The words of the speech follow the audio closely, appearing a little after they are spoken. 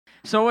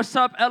So what's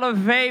up,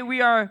 Elevate?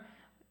 We are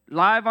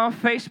live on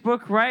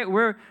Facebook, right?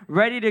 We're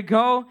ready to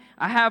go.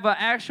 I have an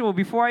actual,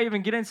 before I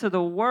even get into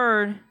the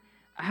word,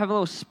 I have a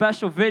little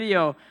special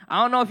video.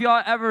 I don't know if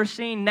y'all ever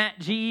seen Nat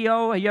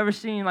Geo. Have you ever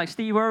seen like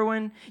Steve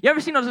Irwin? You ever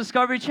seen those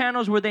Discovery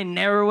channels where they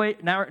narrate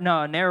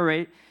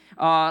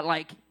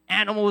like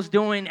animals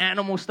doing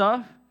animal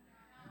stuff?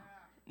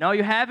 No,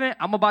 you haven't?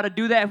 I'm about to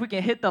do that. If we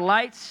can hit the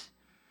lights.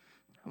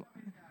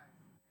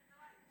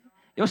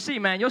 You'll see,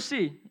 man. You'll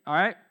see. All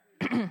right?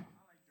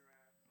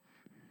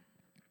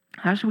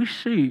 As we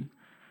see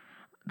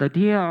the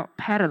deer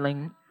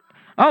paddling.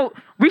 Oh,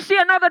 we see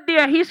another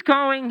deer. He's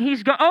going.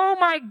 Oh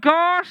my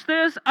gosh,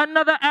 there's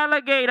another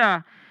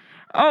alligator.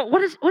 Oh,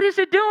 what is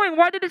it doing?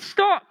 Why did it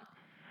stop?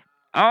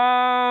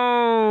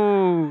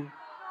 Oh.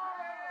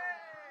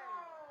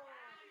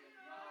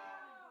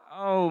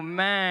 Oh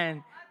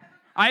man.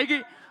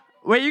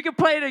 You can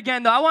play it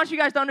again though. I want you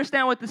guys to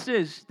understand what this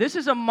is. This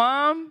is a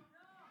mom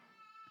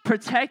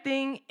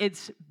protecting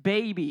its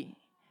baby.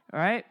 All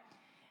right?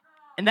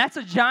 And that's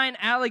a giant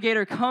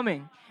alligator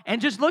coming.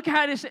 And just look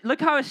how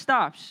it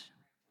stops.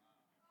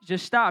 It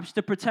just stops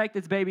to protect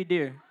its baby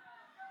deer.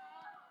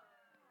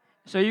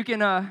 So you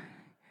can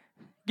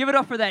give it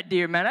up for that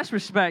deer, man. That's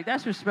respect.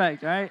 That's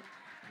respect, right?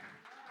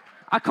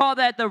 I call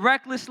that the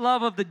reckless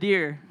love of the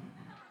deer.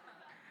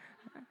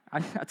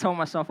 I told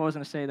myself I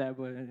wasn't going to say that,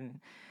 but...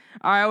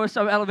 All right, what's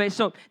up, Elevate?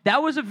 So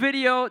that was a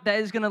video that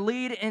is going to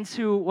lead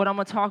into what I'm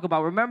going to talk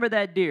about. Remember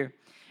that deer.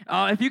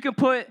 If you can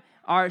put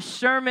our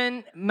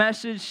sermon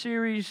message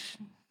series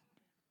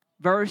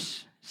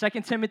verse, 2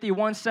 Timothy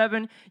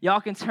 1:7.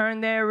 Y'all can turn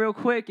there real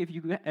quick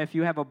if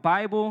you have a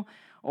Bible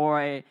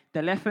or a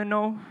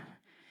teléfono.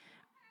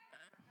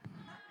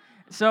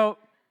 So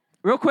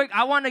real quick,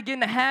 I want to get in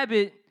the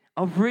habit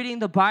of reading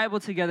the Bible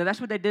together.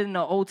 That's what they did in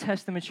the Old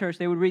Testament church.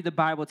 They would read the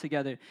Bible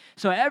together.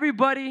 So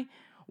everybody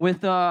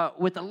with a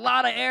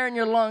lot of air in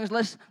your lungs,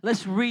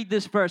 let's read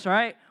this verse, all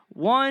right?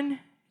 1,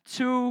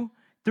 2,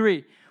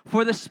 3.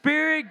 For the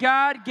Spirit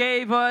God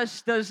gave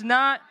us does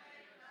not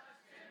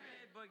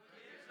timid, but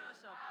gives us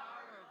a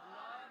power of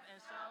love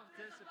and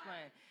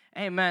self-discipline.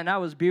 Amen.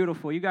 That was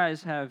beautiful. You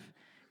guys have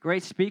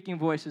great speaking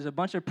voices. A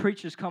bunch of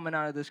preachers coming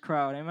out of this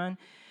crowd. Amen.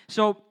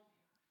 So,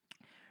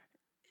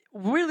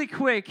 really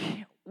quick,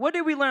 what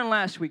did we learn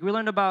last week? We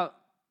learned about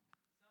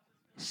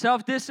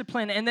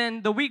self-discipline. And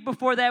then the week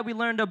before that, we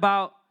learned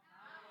about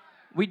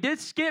we did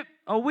skip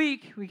a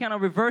week. We kind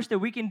of reversed it.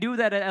 We can do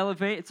that at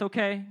Elevate. It's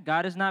okay.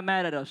 God is not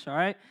mad at us, all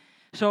right?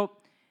 So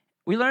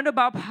we learned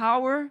about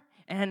power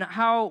and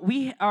how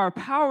we are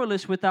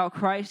powerless without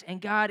Christ, and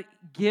God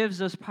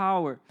gives us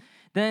power.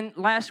 Then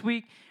last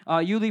week,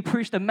 Yuli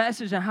preached a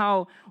message on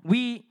how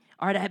we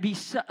are to be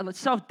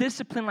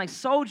self-disciplined like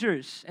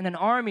soldiers in an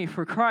army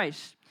for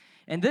Christ.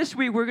 And this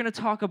week, we're going to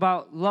talk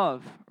about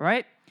love,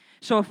 right?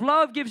 So if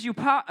love gives you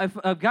power,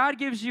 if God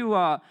gives you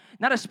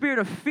not a spirit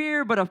of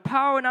fear, but of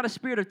power, not a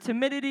spirit of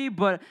timidity,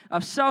 but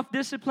of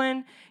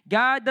self-discipline,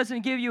 God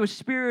doesn't give you a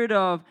spirit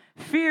of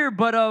fear,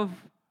 but of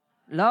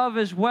love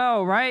as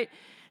well, right?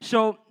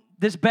 So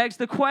this begs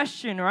the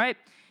question, right?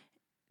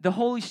 The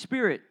Holy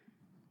Spirit,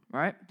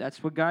 right?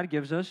 That's what God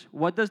gives us.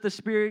 What does the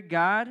Spirit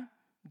God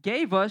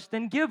gave us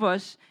then give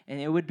us? And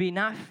it would be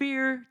not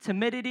fear,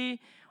 timidity,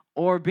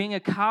 or being a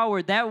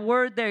coward. That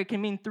word there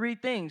can mean three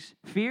things: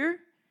 fear,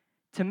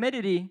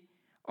 timidity,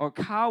 or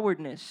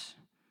cowardness.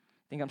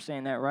 I think I'm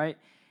saying that right.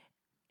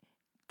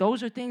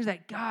 Those are things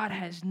that God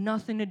has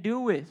nothing to do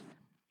with.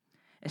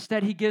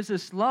 Instead, He gives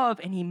us love,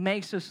 and He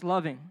makes us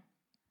loving.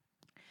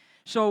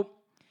 So,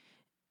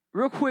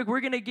 real quick, we're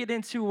going to get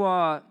into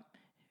 1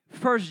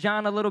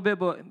 John a little bit,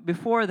 but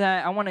before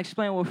that, I want to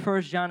explain what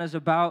 1 John is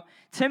about.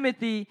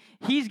 Timothy,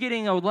 he's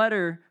getting a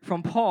letter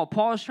from Paul.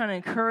 Paul is trying to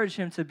encourage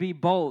him to be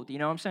bold. You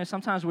know what I'm saying?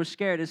 Sometimes we're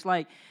scared. It's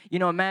like,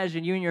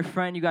 imagine you and your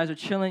friend, you guys are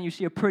chilling, you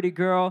see a pretty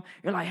girl,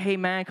 you're like, hey,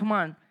 man, come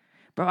on.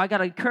 Bro, I got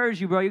to encourage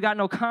you, bro. You got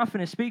no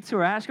confidence. Speak to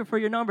her. Ask her for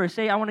your number.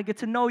 Say, I want to get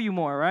to know you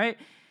more, right?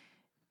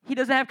 He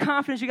doesn't have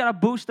confidence. You got to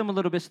boost him a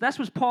little bit. So that's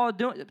what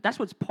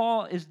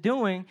Paul is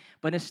doing,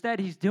 but instead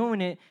he's doing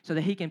it so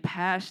that he can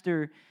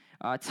pastor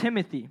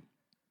Timothy.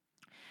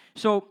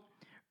 So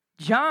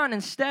John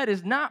instead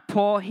is not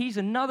Paul. He's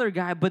another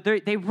guy, but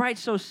they write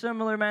so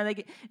similar, man.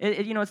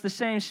 It's the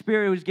same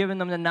Spirit who's giving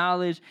them the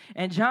knowledge.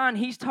 And John,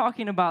 he's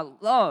talking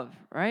about love,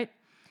 right?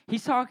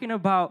 He's talking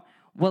about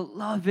what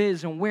love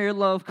is and where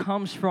love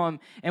comes from.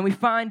 And we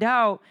find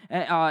out,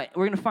 we're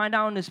going to find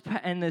out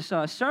in this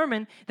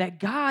sermon that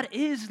God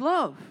is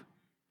love.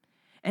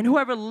 And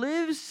whoever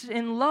lives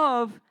in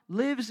love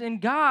lives in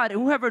God.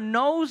 And whoever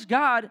knows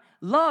God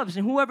loves.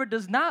 And whoever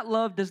does not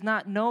love does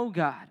not know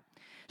God.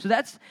 So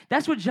that's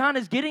what John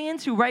is getting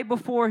into right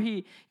before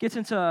he gets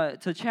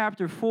into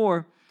chapter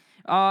 4.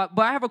 But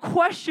I have a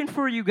question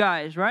for you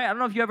guys, right? I don't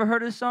know if you ever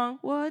heard of this song.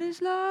 What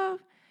is love?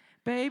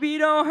 Baby,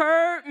 don't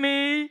hurt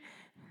me.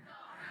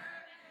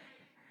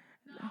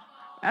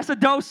 That's a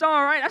dope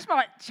song, right? That's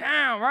my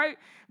jam, right?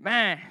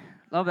 Man,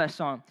 love that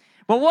song.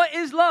 But what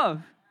is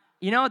love?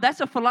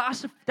 That's a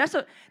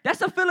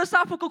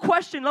philosophical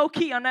question, low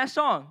key, on that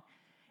song.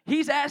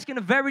 He's asking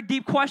a very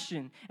deep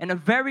question and a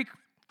very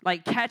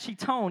catchy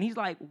tone. He's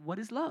like, what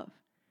is love?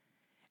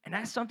 And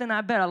that's something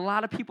I bet a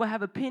lot of people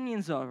have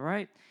opinions of,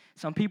 right?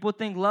 Some people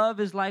think love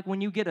is like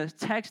when you get a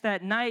text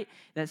at night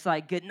that's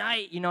like, good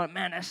night.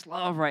 Man, that's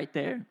love right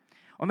there.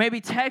 Or maybe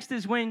text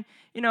is when,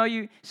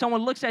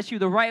 someone looks at you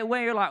the right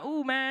way. You're like,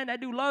 ooh, man, that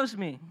dude loves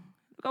me.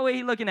 Look the way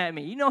he's looking at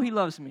me. You know he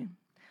loves me.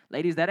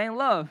 Ladies, that ain't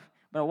love.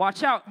 But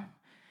watch out.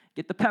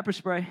 Get the pepper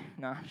spray.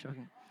 No, I'm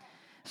joking.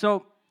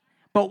 So,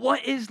 but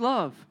what is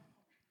love?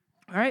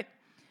 All right?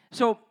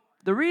 So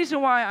the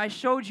reason why I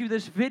showed you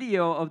this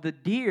video of the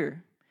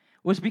deer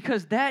was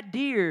because that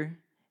deer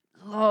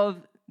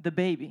loved the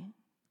baby,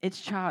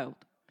 its child.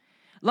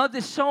 Loved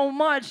it so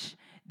much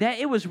that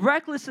it was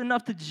reckless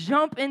enough to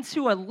jump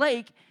into a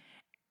lake.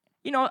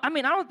 I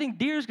don't think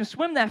deers can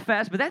swim that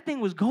fast, but that thing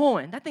was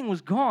going. That thing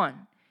was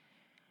gone.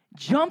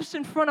 Jumps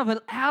in front of an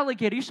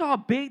alligator. You saw how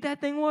big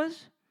that thing was?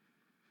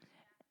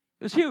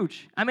 It was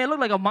huge. It looked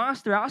like a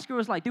monster. Oscar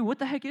was like, dude, what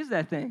the heck is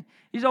that thing?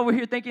 He's over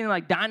here thinking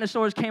like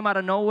dinosaurs came out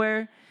of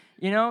nowhere,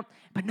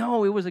 But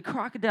no, it was a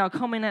crocodile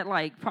coming at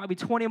probably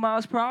 20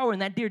 miles per hour,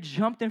 and that deer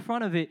jumped in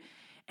front of it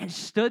and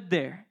stood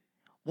there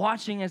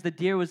watching as the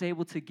deer was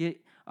able to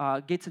get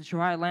to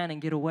dry land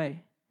and get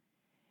away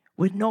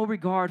with no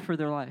regard for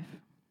their life.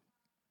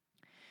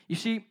 You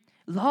see,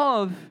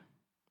 love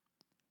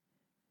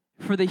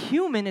for the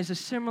human is a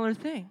similar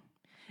thing,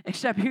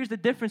 except here's the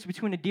difference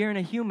between a deer and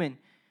a human.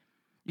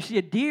 You see,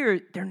 a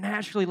deer, they're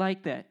naturally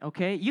like that,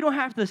 okay? You don't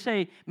have to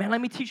say, man, let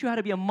me teach you how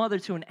to be a mother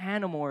to an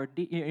animal or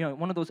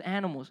one of those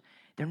animals.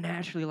 They're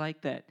naturally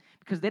like that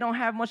because they don't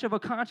have much of a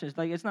conscience.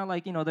 It's not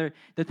like, they're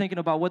thinking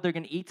about what they're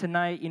going to eat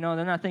tonight.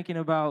 They're not thinking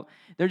about,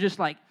 they're just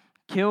like,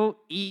 kill,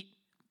 eat,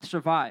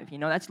 survive.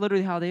 That's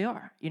literally how they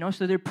are,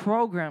 So they're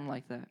programmed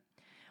like that.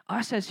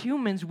 Us as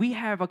humans, we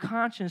have a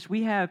conscience,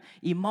 we have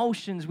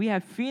emotions, we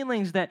have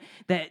feelings that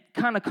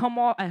kind of come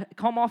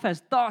off as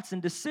thoughts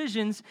and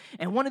decisions.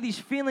 And one of these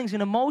feelings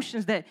and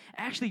emotions that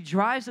actually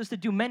drives us to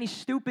do many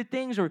stupid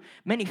things or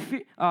many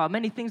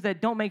things that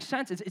don't make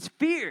sense, it's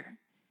fear.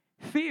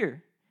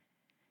 Fear.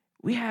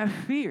 We have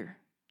fear.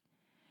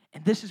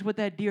 And this is what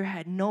that deer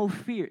had no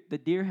fear. The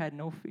deer had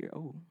no fear.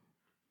 Oh,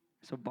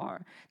 it's a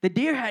bar. The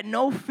deer had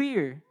no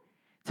fear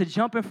to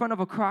jump in front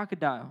of a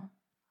crocodile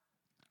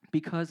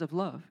because of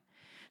love.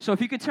 So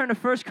if you could turn to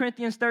 1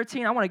 Corinthians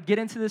 13, I want to get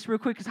into this real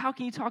quick, because how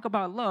can you talk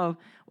about love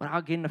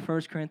without getting to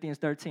 1 Corinthians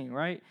 13,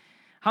 right?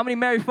 How many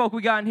married folk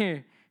we got in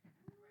here?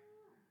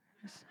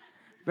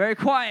 Very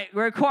quiet,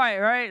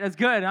 right? That's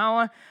good.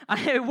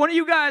 One of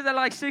you guys at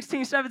like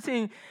 16,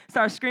 17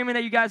 start screaming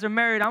that you guys are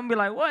married, I'm going to be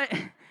like, what?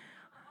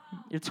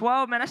 You're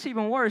 12? Man, that's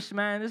even worse,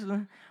 man. This is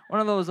one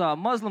of those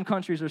Muslim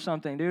countries or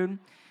something, dude.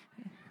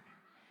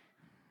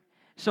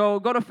 So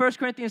go to 1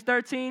 Corinthians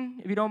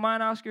 13, if you don't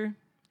mind, Oscar.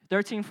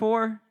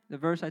 13:4, the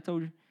verse I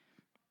told you.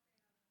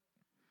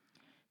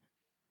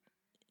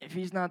 If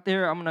he's not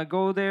there, I'm going to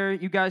go there.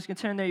 You guys can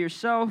turn there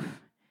yourself.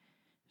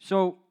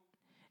 So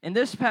in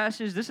this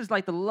passage, this is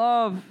like the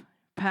love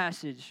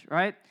passage,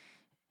 right?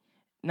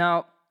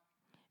 Now,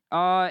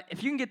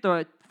 if you can get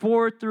the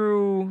 4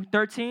 through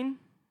 13,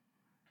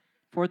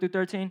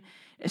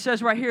 it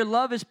says right here,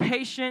 love is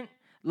patient,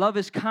 love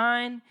is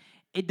kind,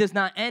 it does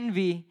not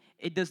envy,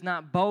 it does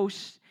not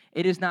boast,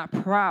 it is not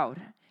proud.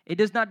 It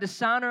does not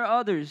dishonor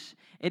others.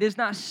 It is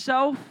not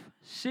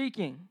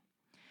self-seeking.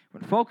 We're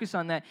going to focus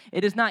on that.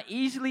 It is not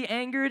easily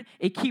angered.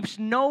 It keeps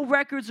no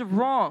records of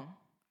wrong.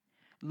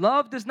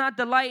 Love does not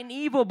delight in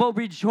evil, but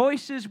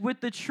rejoices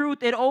with the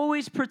truth. It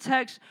always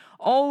protects,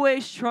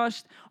 always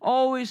trusts,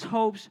 always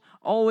hopes,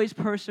 always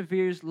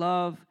perseveres.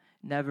 Love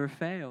never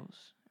fails.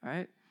 All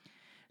right?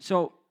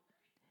 So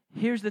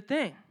here's the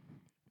thing.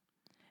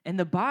 In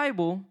the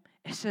Bible,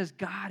 it says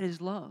God is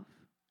love.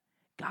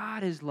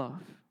 God is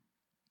love.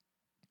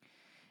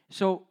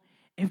 So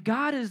if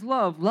God is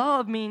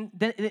love means,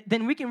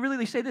 then we can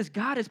really say this: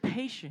 God is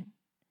patient.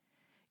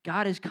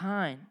 God is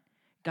kind.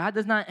 God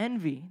does not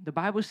envy. The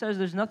Bible says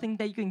there's nothing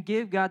that you can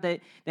give God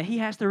that he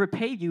has to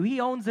repay you. He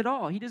owns it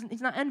all.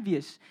 He's not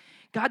envious.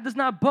 God does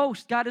not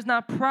boast. God is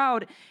not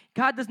proud.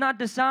 God does not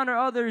dishonor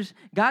others.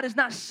 God is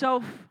not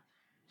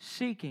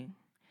self-seeking.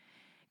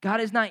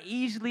 God is not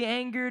easily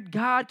angered.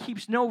 God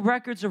keeps no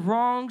records of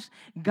wrongs.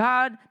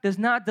 God does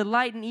not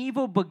delight in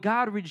evil, but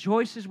God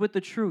rejoices with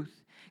the truth.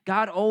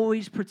 God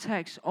always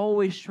protects,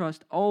 always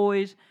trusts,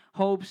 always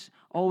hopes,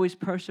 always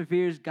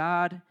perseveres.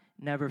 God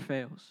never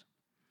fails.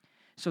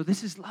 So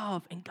this is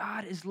love, and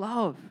God is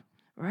love,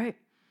 right?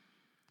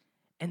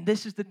 And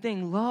this is the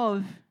thing.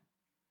 Love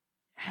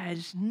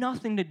has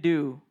nothing to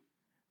do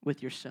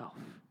with yourself.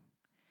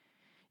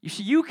 You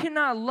see, you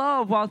cannot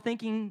love while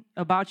thinking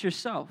about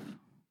yourself.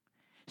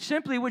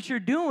 Simply what you're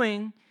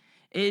doing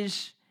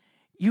is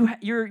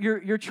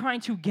you're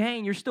trying to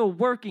gain. You're still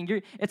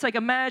working. It's like,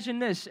 imagine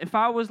this. If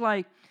I was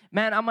like,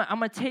 man, I'm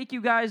going to take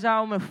you guys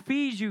out. I'm going to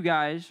feed you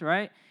guys,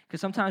 right?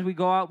 Because sometimes we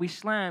go out, we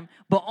slam.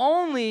 But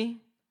only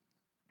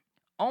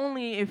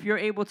if you're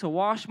able to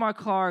wash my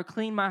car,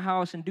 clean my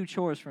house, and do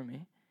chores for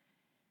me.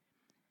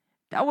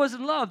 That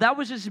wasn't love. That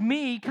was just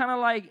me kind of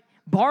like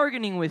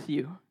bargaining with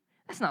you.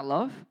 That's not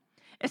love.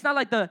 It's not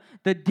like the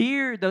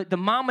deer, the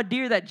mama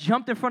deer that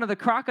jumped in front of the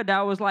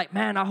crocodile was like,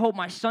 man, I hope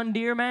my son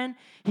deer, man,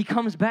 he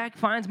comes back,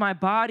 finds my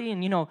body,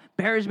 and,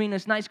 buries me in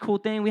this nice, cool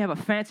thing. We have a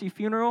fancy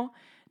funeral.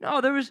 No,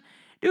 the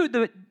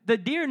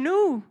deer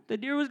knew the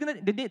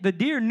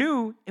deer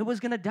knew it was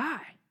gonna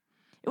die.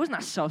 It was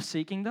not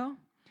self-seeking, though.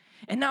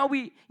 And now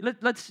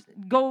let's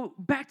go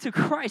back to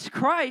Christ.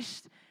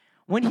 Christ,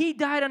 when he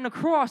died on the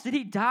cross, did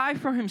he die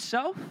for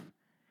himself?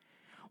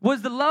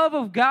 Was the love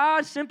of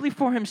God simply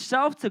for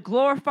himself, to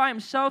glorify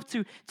himself,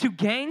 to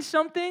gain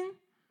something?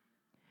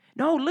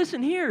 No,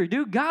 listen here,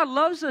 dude. God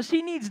loves us.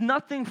 He needs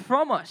nothing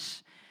from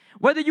us.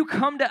 Whether you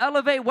come to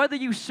Elevate, whether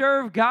you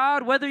serve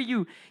God, whether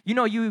you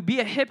be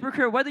a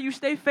hypocrite, whether you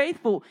stay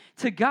faithful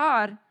to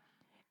God,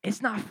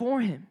 it's not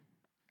for him.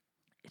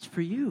 It's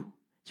for you.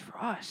 It's for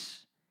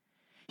us.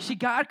 See,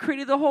 God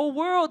created the whole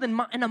world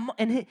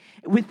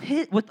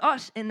with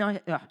us in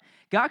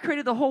God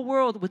created the whole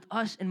world with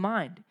us in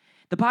mind.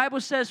 The Bible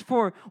says,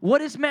 for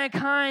what is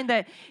mankind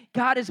that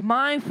God is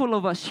mindful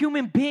of us,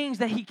 human beings,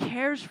 that he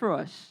cares for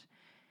us.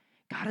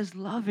 God is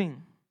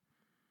loving.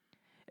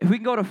 If we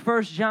can go to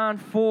 1 John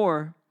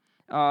 4,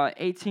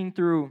 18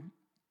 through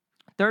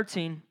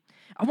 13,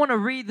 I want to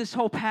read this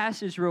whole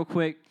passage real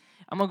quick.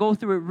 I'm going to go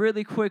through it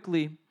really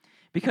quickly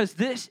because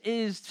this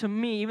is, to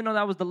me, even though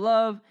that was the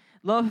love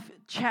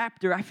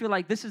chapter, I feel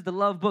like this is the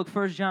love book,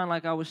 1 John,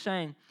 like I was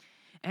saying.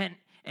 And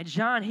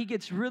John, he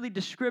gets really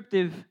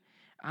descriptive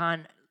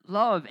on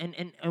love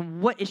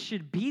and what it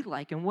should be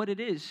like and what it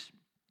is.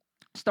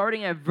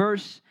 Starting at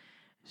verse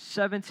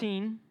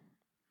 17.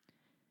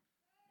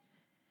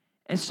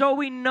 And so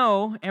we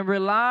know and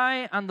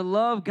rely on the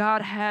love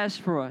God has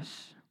for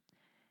us.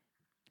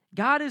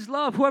 God is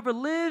love. Whoever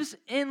lives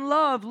in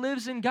love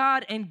lives in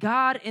God and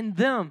God in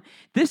them.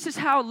 This is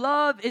how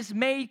love is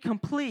made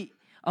complete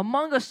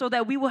among us so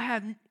that we will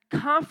have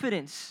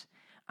confidence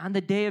on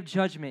the day of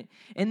judgment.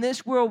 In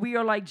this world, we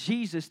are like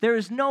Jesus. There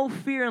is no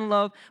fear in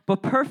love,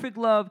 but perfect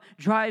love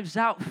drives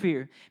out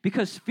fear,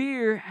 because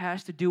fear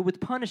has to do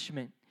with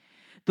punishment.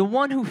 The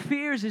one who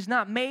fears is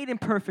not made in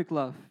perfect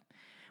love.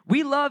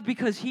 We love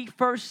because he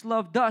first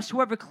loved us.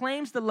 Whoever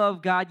claims to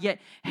love God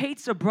yet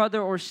hates a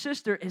brother or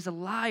sister is a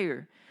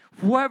liar.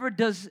 Whoever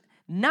does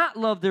not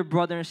love their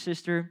brother and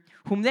sister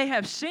whom they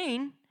have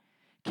seen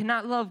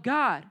cannot love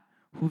God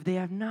whom they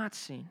have not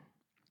seen.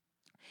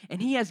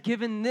 And he has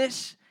given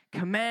this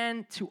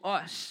command to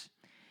us.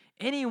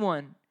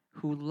 Anyone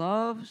who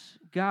loves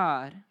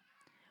God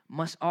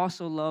must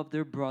also love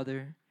their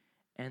brother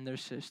and their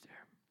sister.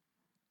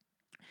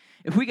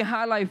 If we can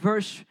highlight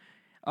 1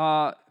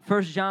 John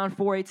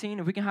 4:18,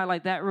 if we can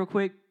highlight that real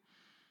quick.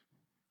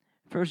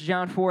 1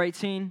 John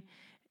 4:18.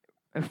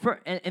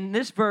 In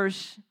this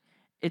verse,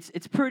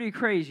 it's pretty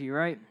crazy,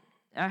 right?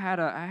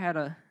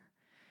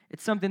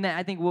 It's something that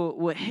I think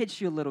will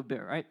hit you a little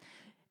bit, right?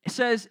 It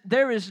says,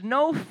 there is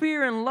no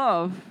fear in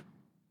love,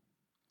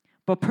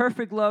 but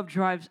perfect love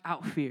drives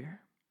out fear.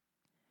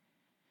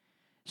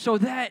 So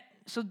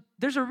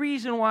there's a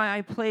reason why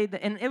I played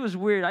and it was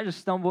weird. I just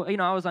stumbled.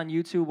 I was on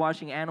YouTube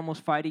watching animals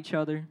fight each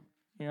other.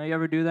 You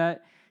ever do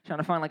that? Trying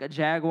to find like a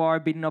jaguar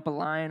beating up a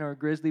lion or a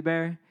grizzly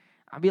bear.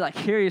 I'd be like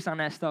curious on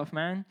that stuff,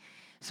 man.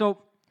 So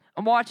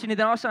I'm watching it,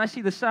 then all of a sudden I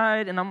see the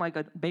side, and I'm like,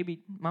 a baby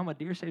mama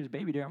deer saves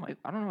baby deer. I'm like,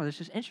 I don't know, this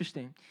is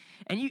interesting.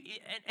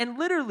 And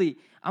literally,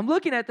 I'm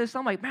looking at this,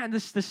 I'm like, man,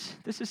 this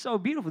is so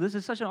beautiful. This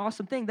is such an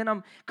awesome thing. Then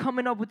I'm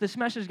coming up with this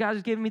message. God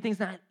is giving me things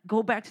that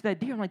go back to that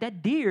deer. I'm like,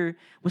 that deer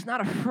was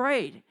not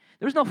afraid.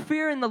 There was no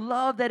fear in the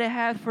love that it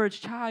had for its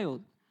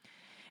child.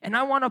 And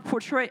I want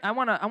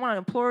to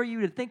implore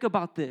you to think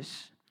about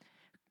this.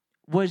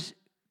 Was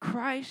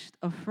Christ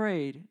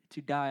afraid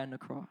to die on the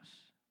cross?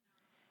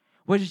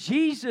 Was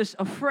Jesus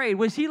afraid?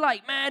 Was he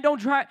like, man, don't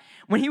try?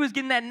 When he was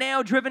getting that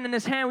nail driven in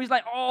his hand, he's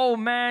like, oh,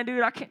 man,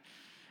 dude, I can't.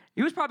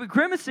 He was probably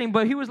grimacing,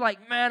 but he was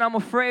like, man, I'm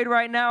afraid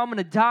right now. I'm going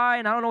to die,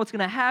 and I don't know what's going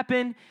to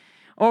happen.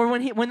 Or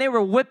when they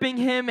were whipping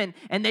him,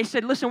 and they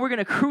said, listen, we're going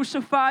to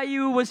crucify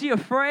you. Was he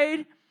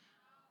afraid?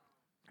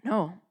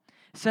 No.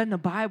 It said in the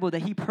Bible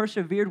that he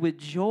persevered with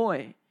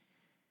joy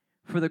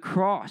for the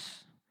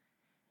cross.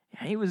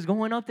 And he was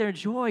going up there in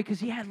joy because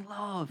he had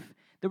love.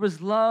 There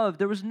was love.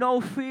 There was no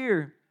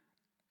fear.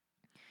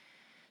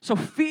 So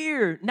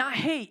fear, not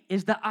hate,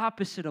 is the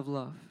opposite of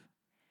love.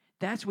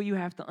 That's what you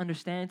have to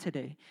understand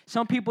today.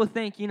 Some people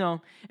think,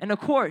 and of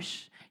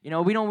course,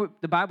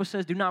 the Bible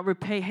says do not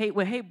repay hate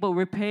with hate, but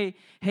repay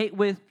hate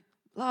with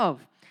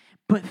love.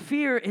 But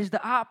fear is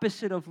the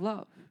opposite of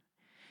love.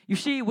 You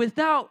see, with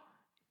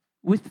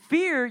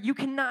fear, you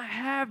cannot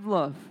have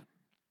love.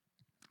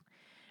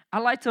 I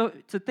like to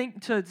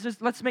think,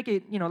 let's make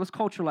it, let's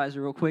culturalize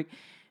it real quick.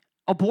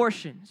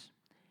 Abortions.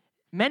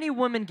 Many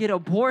women get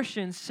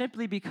abortions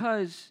simply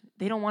because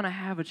they don't want to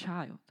have a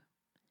child.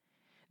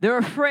 They're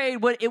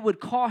afraid what it would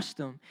cost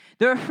them.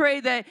 They're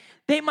afraid that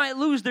they might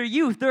lose their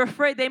youth. They're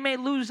afraid they may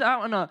lose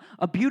out on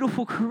a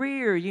beautiful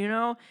career,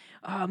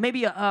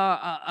 maybe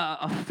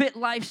a fit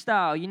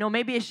lifestyle.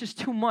 Maybe it's just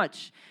too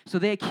much, so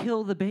they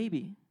kill the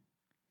baby.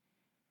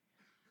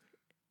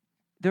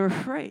 they're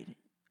afraid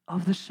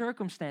of the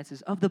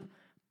circumstances, of the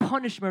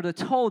punishment or the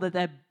toll that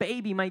that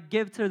baby might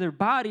give to their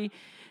body,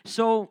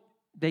 so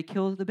they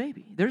kill the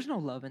baby. There's no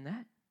love in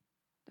that.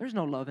 There's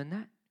no love in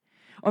that.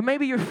 Or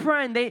maybe your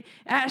friend, they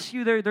ask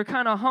you, they're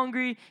kind of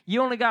hungry,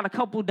 you only got a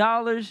couple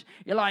dollars,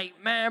 you're like,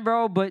 man,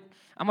 bro, but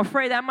I'm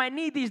afraid I might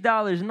need these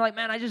dollars. And like,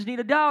 man, I just need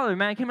 $1,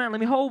 man, come on, let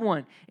me hold one.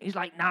 And he's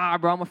like, nah,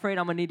 bro, I'm afraid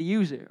I'm going to need to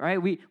use it,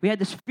 right? We had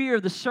this fear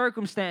of the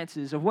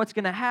circumstances, of what's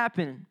going to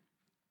happen.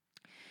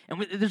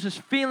 And there's this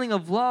feeling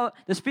of love,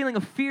 this feeling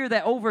of fear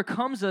that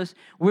overcomes us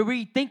where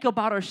we think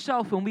about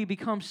ourselves and we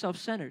become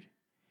self-centered.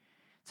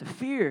 It's a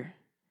fear.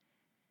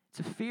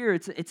 It's a fear.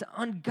 It's an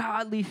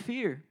ungodly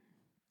fear.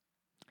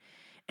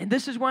 And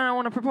this is what I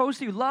want to propose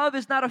to you. Love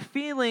is not a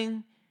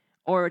feeling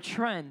or a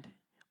trend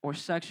or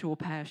sexual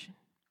passion.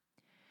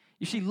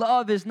 You see,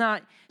 love is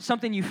not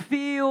something you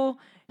feel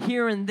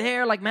here and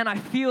there, like, man, I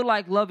feel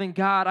like loving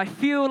God. I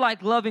feel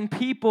like loving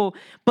people.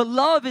 But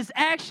love is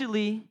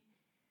actually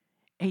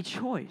a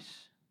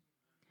choice.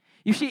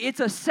 You see,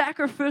 it's a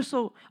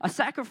sacrificial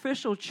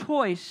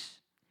choice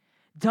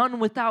done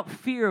without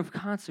fear of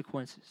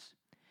consequences.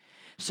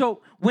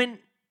 So when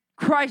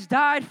Christ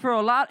died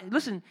for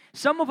listen,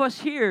 some of us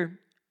here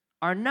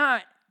are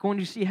not going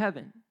to see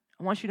heaven.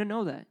 I want you to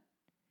know that.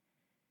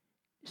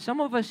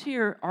 Some of us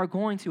here are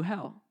going to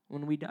hell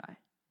when we die.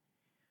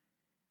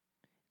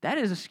 That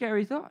is a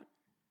scary thought.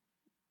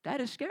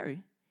 That is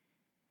scary.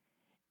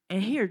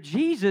 And here,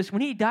 Jesus,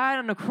 when he died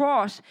on the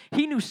cross,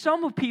 he knew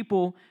some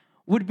people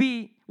would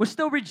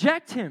still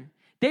reject him.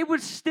 They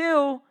would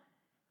still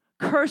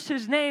curse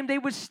his name. They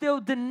would still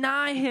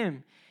deny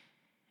him.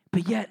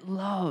 But yet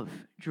love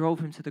drove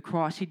him to the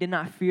cross. He did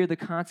not fear the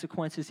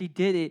consequences. He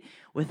did it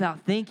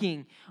without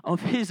thinking of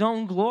his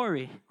own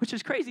glory, which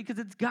is crazy because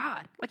it's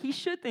God. Like, he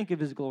should think of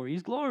his glory.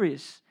 He's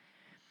glorious.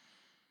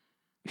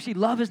 You see,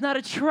 love is not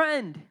a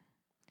trend.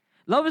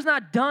 Love is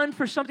not done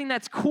for something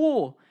that's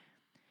cool.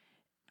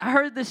 I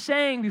heard this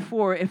saying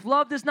before, if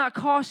love does not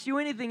cost you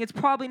anything, it's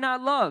probably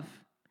not love.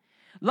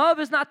 Love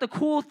is not the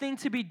cool thing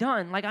to be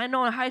done. Like, I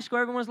know in high school,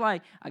 everyone's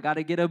like, I got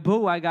to get a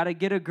boo, I got to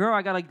get a girl,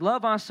 I got to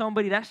love on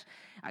somebody. I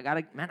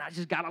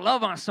just got to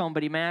love on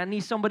somebody, man. I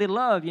need somebody to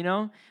love, you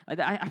know? Like,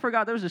 I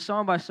forgot there was a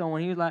song by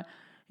someone. He was like,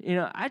 you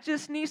know, I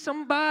just need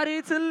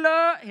somebody to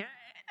love. Yeah,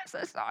 that's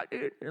that song,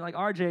 dude. They're like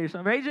RJ or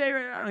something.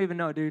 AJ, I don't even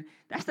know, dude.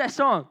 That's that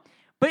song.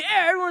 But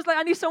yeah, everyone's like,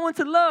 I need someone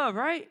to love,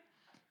 right?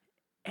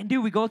 And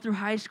dude, we go through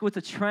high school. It's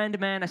a trend,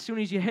 man. As soon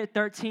as you hit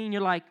 13,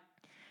 you're like,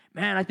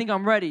 man, I think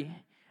I'm ready.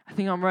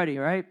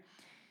 Right?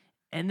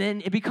 And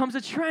then it becomes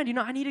a trend. You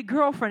know, I need a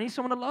girlfriend. I need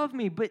someone to love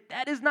me. But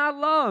that is not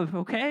love,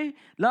 okay?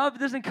 Love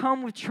doesn't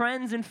come with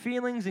trends and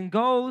feelings and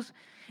goals.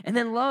 And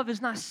then love is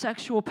not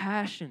sexual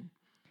passion.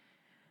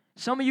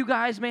 Some of you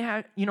guys may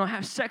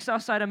have sex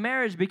outside of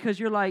marriage because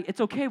you're like,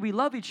 it's okay, we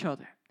love each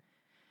other.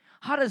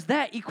 How does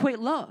that equate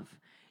love?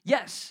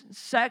 Yes,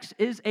 sex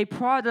is a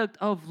product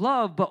of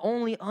love, but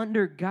only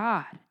under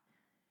God.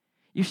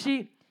 You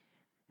see,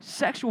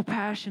 sexual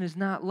passion is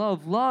not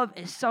love. Love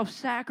is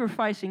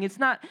self-sacrificing. It's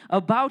not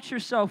about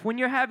yourself. When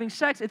you're having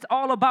sex, it's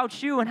all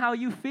about you and how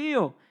you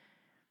feel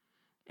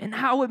and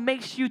how it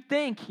makes you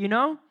think, you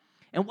know,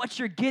 and what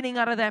you're getting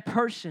out of that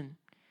person.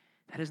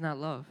 That is not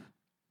love.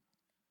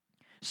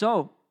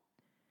 So,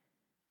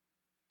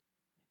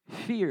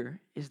 fear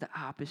is the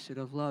opposite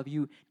of love.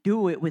 You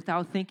do it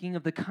without thinking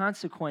of the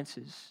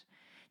consequences.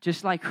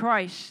 Just like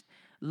Christ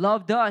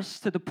loved us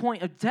to the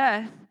point of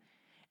death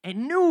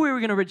and knew we were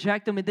going to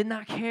reject him and did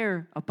not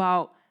care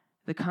about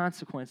the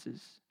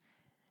consequences.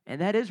 And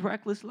that is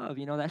reckless love.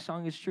 You know, that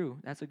song is true.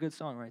 That's a good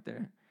song right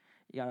there.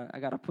 I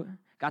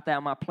got that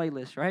on my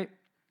playlist, right?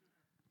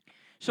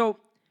 So,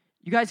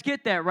 you guys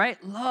get that,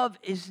 right? Love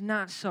is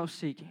not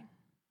self-seeking.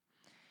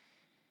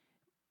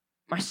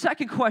 My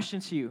second question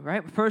to you,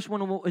 right? First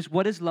one is,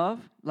 what is love?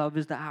 Love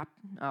is the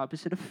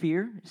opposite of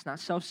fear. It's not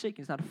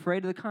self-seeking. It's not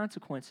afraid of the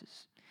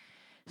consequences.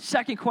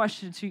 Second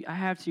question I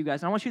have to you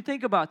guys, and I want you to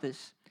think about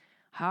this.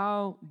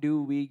 How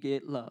do we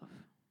get love?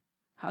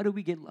 How do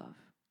we get love?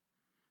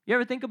 You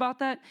ever think about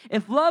that?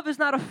 If love is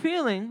not a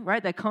feeling,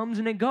 right, that comes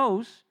and it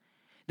goes,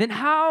 then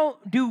how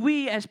do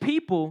we as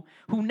people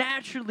who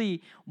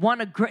naturally want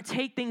to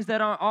take things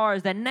that aren't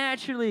ours, that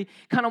naturally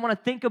kind of want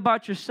to think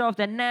about yourself,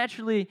 that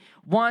naturally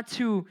want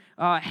to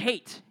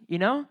hate, you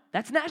know?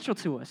 That's natural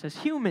to us as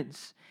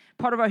humans,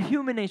 part of our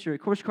human nature.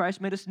 Of course,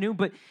 Christ made us new,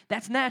 but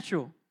that's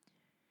natural.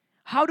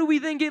 How do we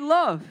then get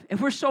love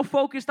if we're so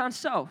focused on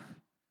self?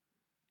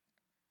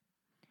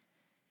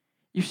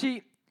 You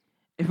see,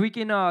 if we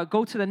can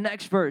go to the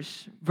next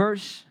verse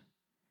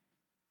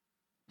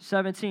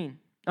 17.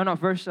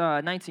 Verse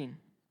 19.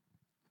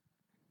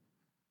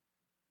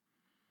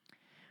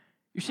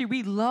 You see,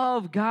 we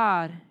love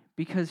God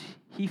because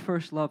he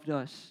first loved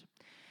us.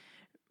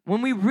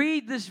 When we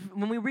read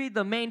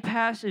the main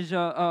passage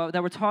that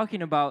we're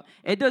talking about,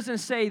 it doesn't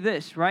say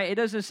this, right? It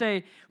doesn't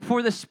say,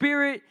 for the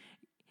Spirit,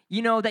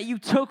 you know, that you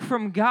took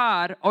from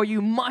God or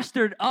you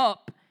mustered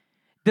up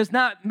does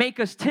not make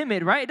us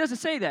timid, right? It doesn't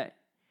say that.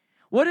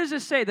 What does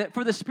it say? That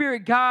for the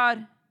Spirit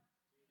God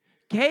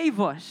gave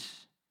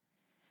us.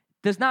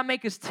 does not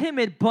make us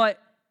timid, but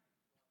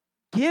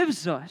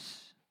gives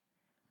us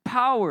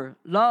power,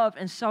 love,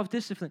 and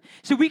self-discipline.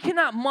 So we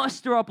cannot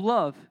muster up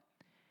love.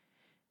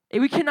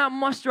 We cannot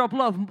muster up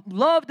love.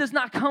 Love does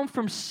not come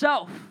from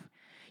self.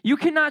 You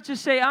cannot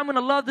just say, I'm going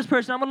to love this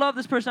person, I'm going to love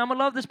this person, I'm going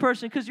to love this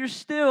person, because you're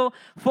still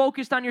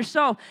focused on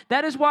yourself.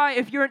 That is why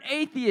if you're an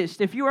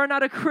atheist, if you are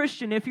not a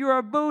Christian, if you're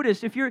a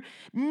Buddhist, if you're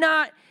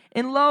not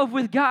in love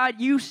with God,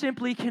 you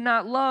simply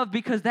cannot love,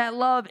 because that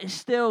love is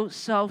still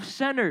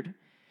self-centered.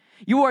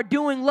 You are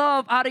doing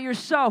love out of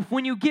yourself.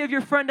 When you give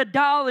your friend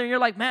 $1 and you're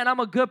like, man, I'm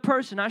a good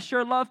person, I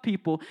sure love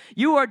people.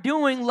 You are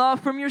doing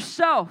love from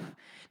yourself.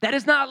 That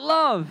is not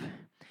love.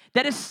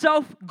 That is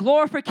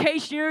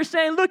self-glorification. You're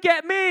saying, look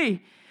at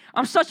me.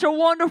 I'm such a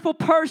wonderful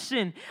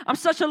person. I'm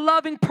such a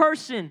loving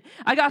person.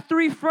 I got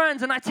 3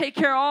 friends and I take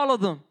care of all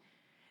of them.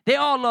 They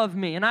all love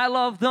me and I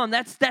love them.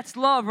 That's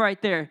love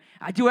right there.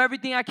 I do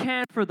everything I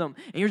can for them.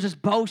 And you're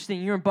just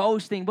boasting. You're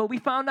boasting. But we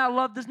found out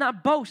love does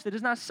not boast. It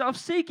is not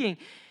self-seeking.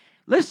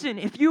 Listen,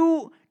 if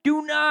you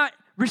do not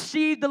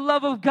receive the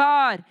love of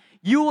God,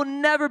 you will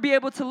never be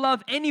able to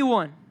love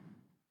anyone.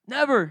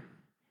 Never.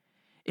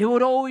 It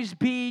would always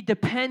be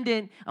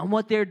dependent on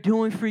what they're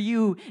doing for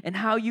you and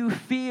how you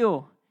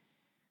feel.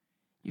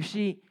 You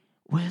see,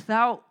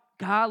 without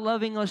God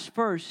loving us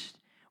first,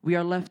 we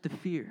are left to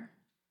fear.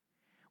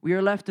 We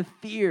are left to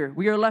fear.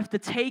 We are left to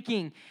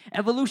taking.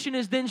 Evolution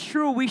is then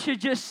true. We should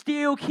just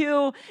steal,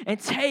 kill, and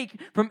take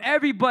from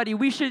everybody.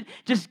 We should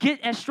just get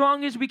as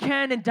strong as we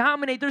can and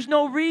dominate. There's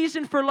no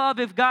reason for love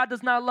if God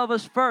does not love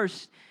us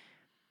first.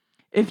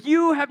 If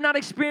you have not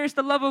experienced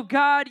the love of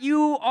God,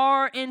 you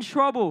are in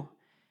trouble.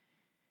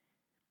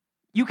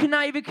 You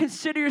cannot even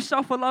consider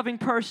yourself a loving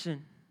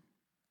person.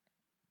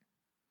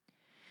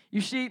 You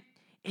see,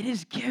 it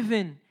is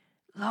given.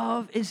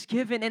 Love is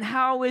given. And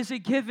how is it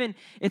given?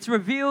 It's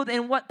revealed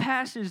in what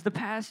passage? The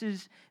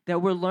passage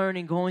that we're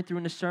learning, going through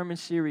in the sermon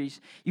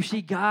series. You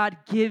see, God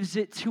gives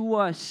it to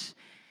us.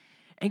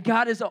 And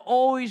God has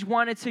always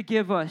wanted to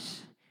give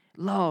us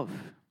love.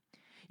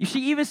 You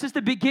see, even since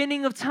the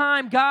beginning of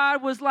time,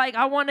 God was like,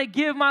 I want to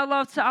give my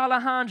love to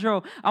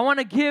Alejandro. I want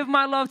to give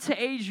my love to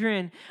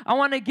Adrian. I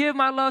want to give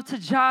my love to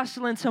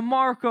Jocelyn, to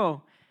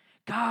Marco.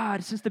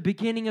 God, since the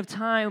beginning of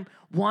time,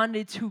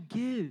 wanted to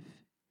give.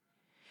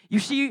 You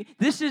see,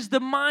 this is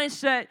the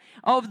mindset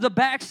of the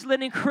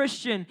backsliding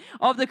Christian,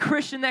 of the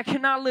Christian that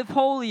cannot live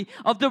holy,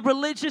 of the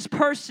religious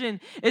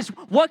person, is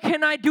what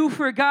can I do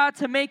for God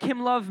to make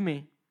him love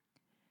me?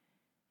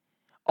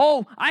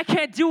 Oh, I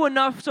can't do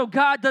enough, so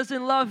God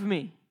doesn't love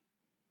me.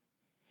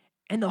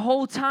 And the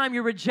whole time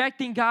you're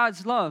rejecting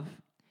God's love.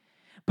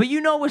 But you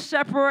know what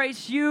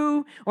separates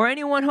you or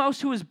anyone else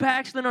who is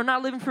backslidden or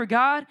not living for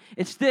God?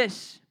 It's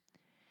this.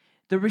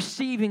 The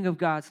receiving of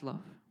God's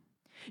love.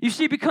 You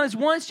see, because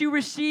once you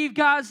receive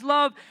God's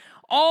love,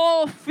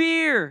 all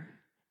fear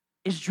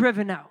is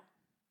driven out.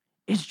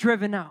 It's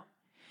driven out.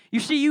 You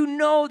see, you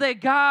know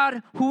that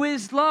God who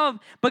is love,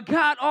 but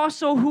God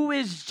also who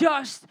is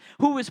just,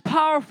 who is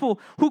powerful,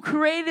 who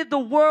created the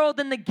world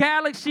and the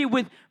galaxy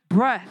with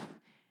breath,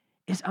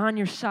 is on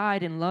your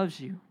side and loves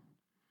you.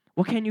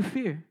 What can you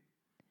fear?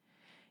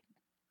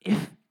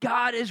 If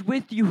God is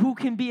with you, who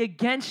can be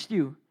against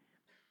you?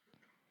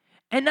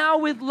 And now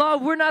with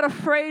love, we're not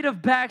afraid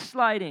of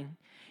backsliding.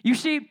 You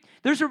see,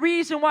 there's a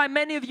reason why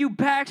many of you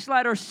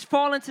backslide or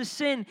fall into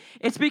sin.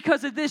 It's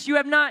because of this. You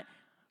have not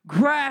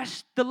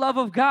grasped the love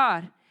of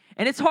God.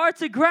 And it's hard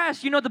to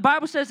grasp. You know, the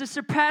Bible says it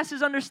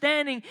surpasses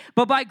understanding,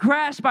 but by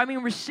grasp, I mean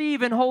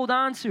receive and hold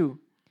on to.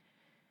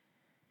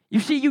 You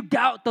see, you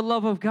doubt the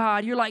love of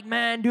God. You're like,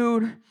 man,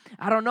 dude,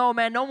 I don't know,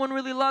 man. No one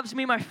really loves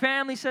me. My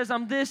family says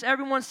I'm this.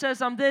 Everyone says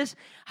I'm this.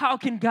 How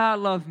can God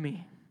love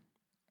me?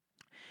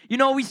 You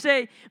know, we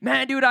say,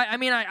 man, dude,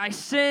 I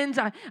sinned.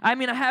 I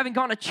haven't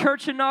gone to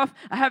church enough.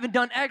 I haven't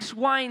done X,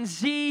 Y, and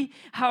Z.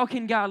 How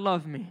can God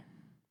love me?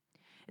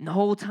 And the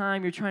whole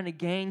time you're trying to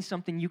gain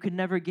something you could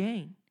never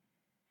gain.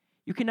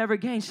 You can never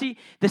gain. See,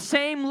 the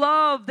same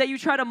love that you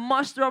try to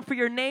muster up for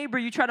your neighbor,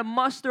 you try to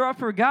muster up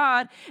for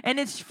God, and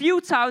it's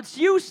futile. It's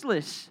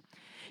useless.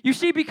 You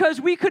see, because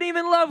we couldn't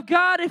even love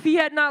God if He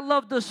had not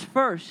loved us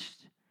first.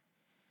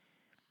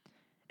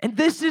 And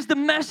this is the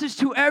message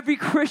to every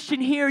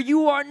Christian here.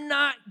 You are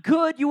not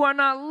good. You are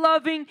not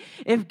loving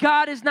if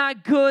God is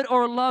not good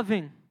or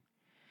loving.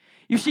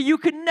 You see, you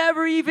could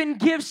never even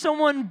give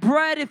someone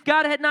bread if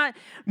God had not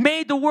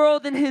made the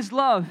world in His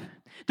love.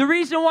 The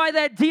reason why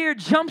that deer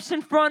jumps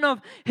in front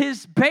of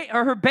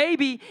her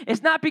baby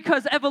is not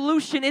because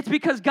evolution. It's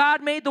because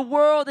God made the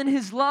world in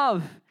His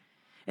love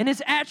and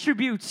His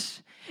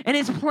attributes. And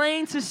it's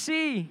plain to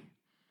see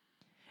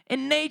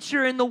in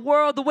nature, in the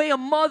world, the way a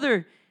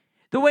mother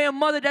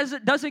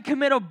doesn't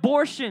commit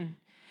abortion,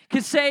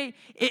 can say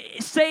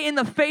in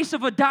the face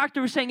of a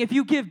doctor who's saying, if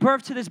you give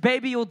birth to this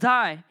baby, you'll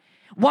die.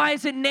 Why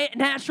is it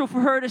natural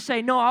for her to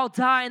say, no, I'll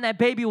die and that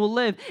baby will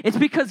live? It's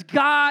because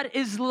God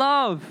is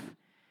love.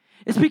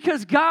 It's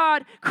because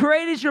God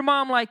created your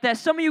mom like that.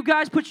 Some of you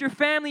guys put your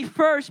family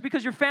first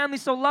because your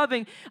family's so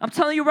loving. I'm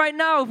telling you right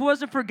now, if it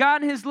wasn't for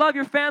God and His love,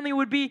 your family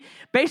would be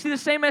basically the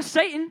same as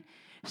Satan.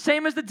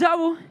 Same as the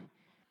devil.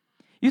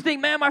 You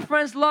think, man, my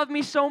friends love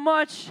me so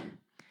much.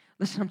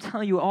 Listen, I'm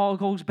telling you, it all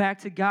goes back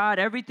to God.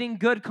 Everything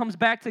good comes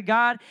back to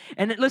God.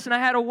 And listen, I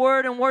had a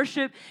word in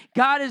worship.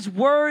 God is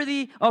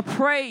worthy of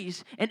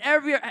praise in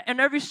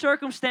every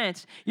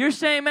circumstance. You're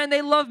saying, man,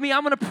 they love me.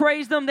 I'm going to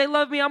praise them. They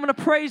love me. I'm going to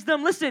praise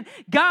them. Listen,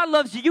 God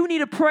loves you. You need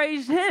to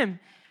praise Him.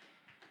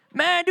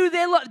 Man,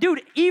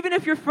 dude, even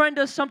if your friend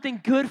does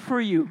something good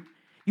for you,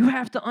 you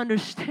have to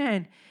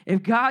understand,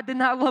 if God did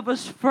not love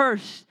us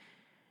first,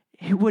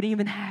 it wouldn't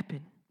even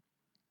happen.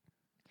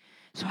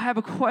 So I have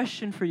a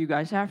question for you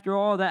guys after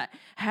all that.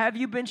 Have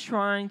you been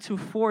trying to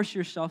force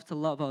yourself to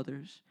love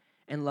others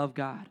and love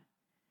God?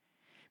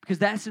 Because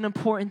that's an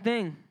important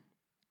thing.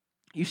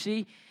 You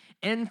see,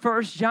 in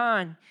 1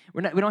 John,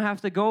 we don't have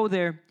to go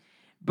there,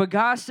 but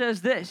God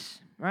says this,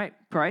 right?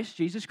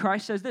 Jesus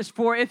Christ says this,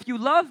 "For if you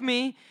love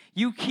me,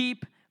 you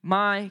keep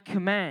my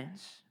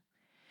commands."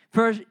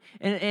 First,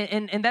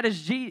 and that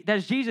is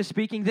Jesus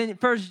speaking. Then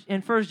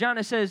in 1 John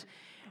it says,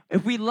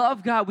 if we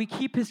love God, we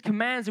keep His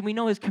commands, and we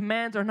know His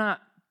commands are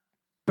not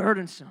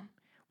burdensome,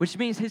 which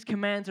means His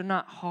commands are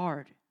not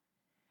hard.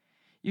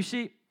 You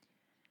see,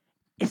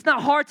 it's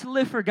not hard to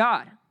live for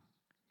God.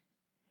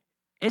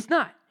 It's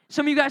not.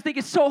 Some of you guys think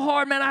it's so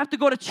hard, man. I have to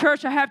go to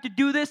church. I have to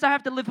do this. I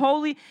have to live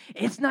holy.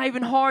 It's not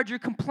even hard. You're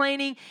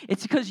complaining.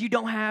 It's because you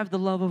don't have the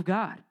love of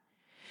God.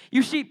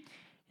 You see,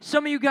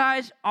 some of you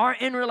guys are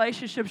in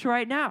relationships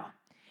right now.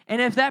 And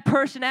if that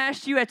person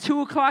asked you at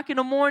 2 o'clock in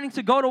the morning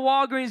to go to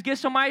Walgreens, get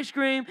some ice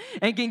cream,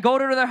 and can go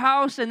to their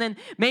house and then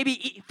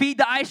maybe feed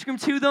the ice cream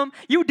to them,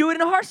 you do it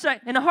in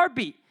a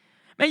heartbeat.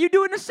 Man, you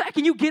do it in a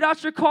second. You get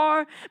out your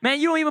car. Man,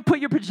 you don't even put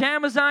your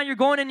pajamas on. You're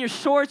going in your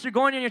shorts. You're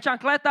going in your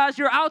chancletas.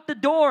 You're out the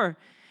door.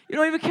 You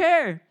don't even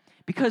care.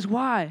 Because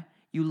why?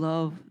 You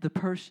love the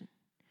person.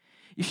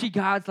 You see,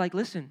 God's like,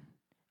 listen,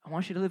 I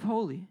want you to live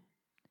holy.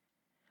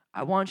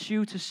 I want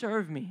you to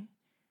serve me.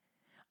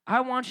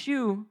 I want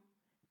you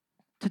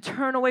to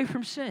turn away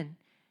from sin.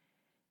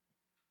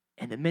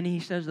 And the minute He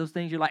says those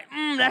things, you're like,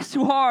 that's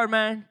too hard,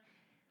 man.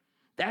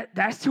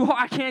 That's too hard.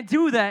 I can't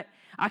do that.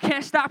 I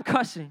can't stop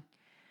cussing.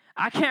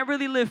 I can't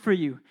really live for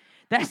you.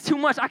 That's too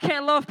much. I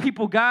can't love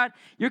people, God.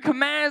 Your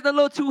commands are a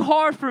little too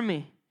hard for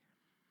me.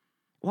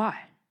 Why?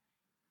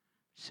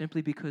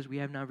 Simply because we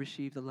have not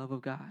received the love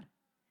of God.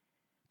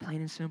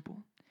 Plain and simple.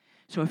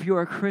 So if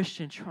you're a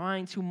Christian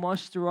trying to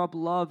muster up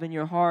love in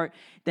your heart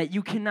that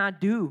you cannot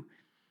do,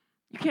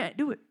 you can't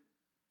do it,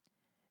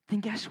 then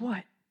guess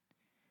what?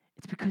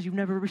 It's because you've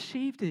never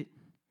received it.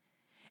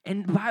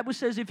 And the Bible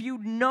says if you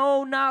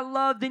know not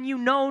love, then you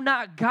know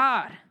not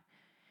God.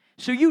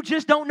 So you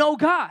just don't know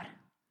God.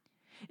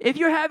 If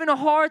you're having a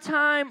hard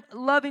time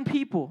loving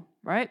people,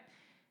 right?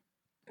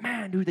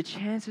 Man, dude, the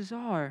chances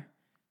are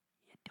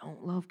you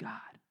don't love God.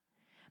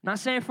 I'm not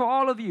saying for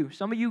all of you.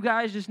 Some of you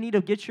guys just need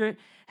to get your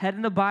head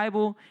in the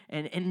Bible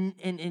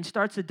and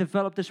start to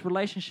develop this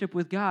relationship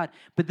with God.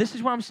 But this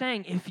is what I'm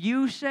saying. If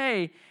you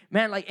say,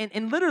 man, like,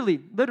 and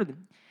literally,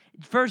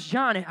 1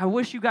 John, I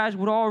wish you guys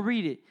would all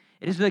read it.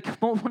 It is like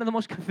one of the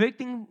most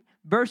convicting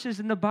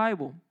verses in the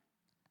Bible.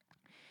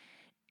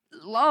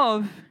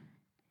 Love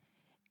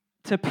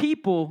to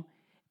people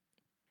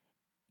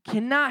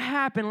cannot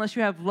happen unless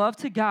you have love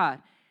to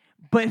God.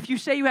 But if you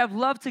say you have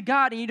love to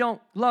God and you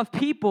don't love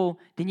people,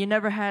 then you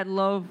never had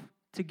love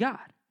to God.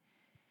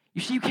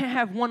 You see, you can't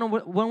have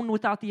one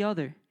without the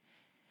other.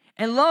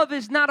 And love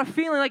is not a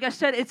feeling. Like I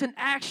said, it's an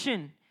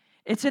action.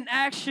 It's an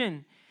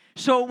action.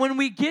 So when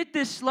we get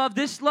this love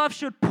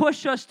should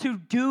push us to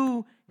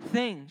do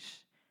things.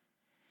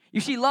 You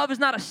see, love is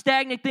not a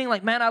stagnant thing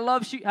like, man, I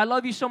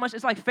love you so much.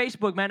 It's like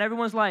Facebook, man.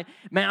 Everyone's like,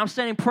 man, I'm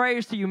sending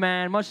prayers to you,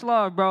 man. Much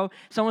love, bro.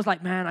 Someone's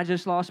like, man, I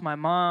just lost my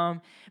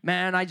mom.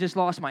 Man, I just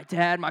lost my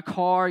dad. My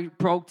car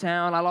broke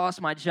down. I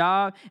lost my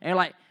job. And you're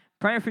like,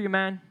 praying for you,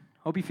 man.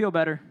 Hope you feel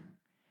better.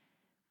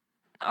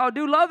 Oh,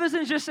 dude, love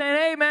isn't just saying,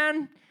 hey,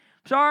 man,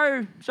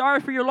 sorry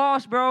for your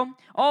loss, bro.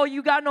 Oh,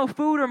 you got no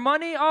food or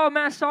money? Oh,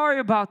 man, sorry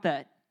about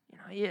that.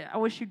 Yeah,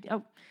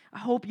 I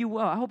hope you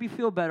will. I hope you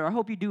feel better. I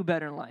hope you do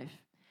better in life.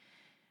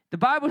 The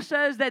Bible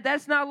says that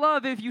that's not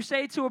love if you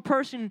say to a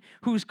person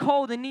who's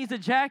cold and needs a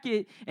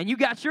jacket and you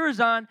got yours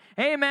on,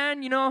 hey,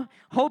 man,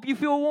 hope you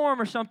feel warm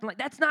or something like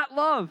that. That's not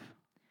love.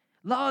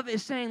 Love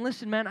is saying,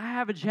 listen, man, I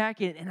have a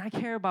jacket and I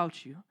care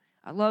about you.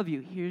 I love you.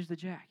 Here's the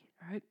jacket,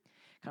 right?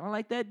 Kind of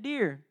like that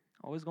deer.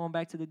 Always going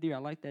back to the deer. I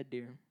like that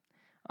deer.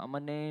 My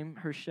name,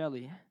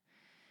 Hersheli.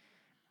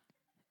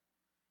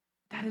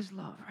 That is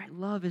love, right?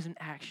 Love is an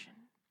action,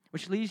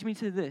 which leads me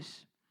to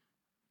this.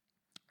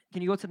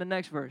 Can you go to the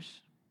next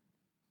verse?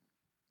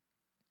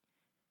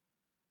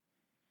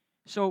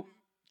 So,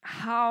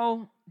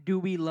 how do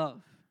we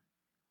love?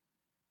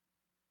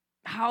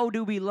 How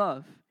do we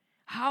love?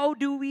 How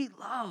do we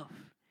love?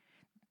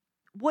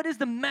 What is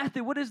the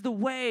method? What is the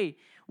way?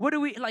 What do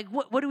we like?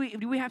 What do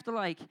we have to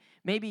like?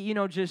 Maybe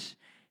just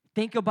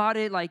think about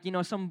it like,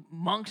 some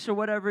monks or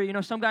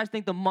whatever. Some guys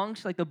think the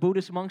monks, like the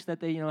Buddhist monks that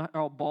they, are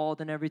all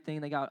bald and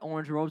everything. They got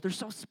orange robes. They're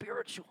so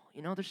spiritual,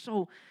 They're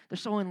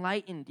so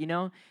enlightened,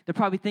 They're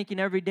probably thinking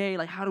every day,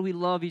 like, how do we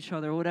love each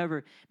other or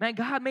whatever. Man,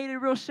 God made it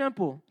real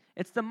simple.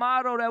 It's the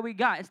motto that we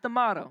got. It's the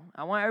motto.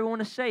 I want everyone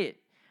to say it.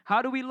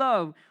 How do we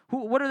love?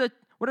 What are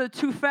the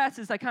two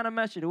facets I kind of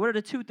mentioned? What are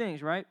the two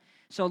things, right?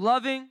 So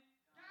loving.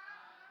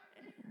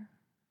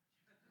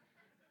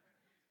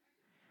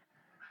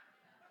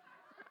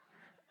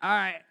 All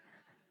right.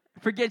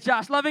 Forget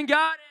Josh. Loving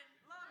God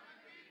and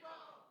loving people.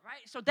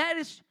 Right? So that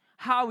is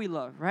how we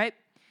love, right?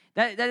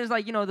 That is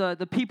like,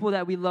 the people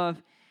that we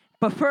love.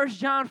 But 1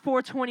 John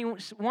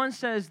 4:21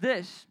 says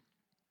this.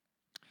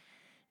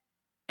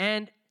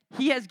 And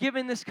he has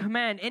given this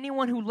command.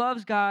 Anyone who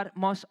loves God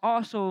must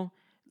also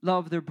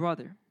love their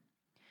brother.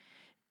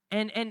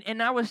 And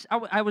I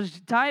was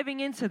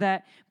diving into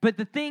that, but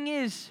the thing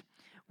is,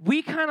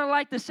 we kind of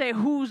like to say,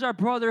 who's our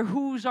brother,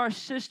 who's our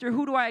sister,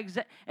 who do I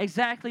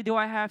exactly do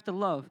I have to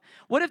love?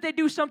 What if they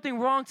do something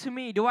wrong to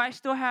me? Do I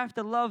still have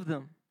to love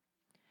them?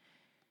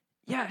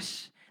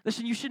 Yes.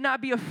 Listen, you should not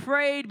be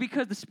afraid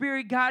because the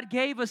Spirit God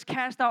gave us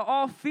cast out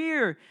all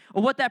fear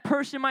of what that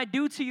person might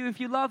do to you if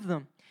you love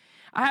them.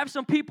 I have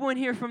some people in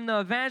here from the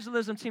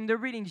evangelism team. They're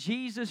reading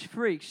Jesus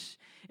Freaks.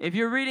 If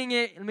you're reading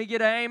it, let me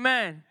get an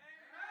amen.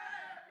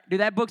 Dude,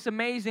 that book's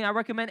amazing. I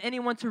recommend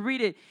anyone to read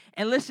it.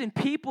 And listen,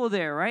 people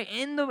there, right?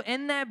 In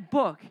that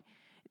book,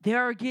 they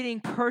are getting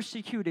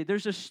persecuted.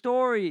 There's a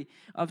story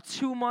of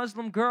two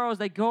Muslim girls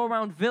that go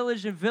around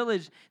village and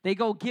village. They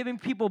go giving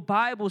people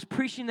Bibles,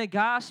 preaching the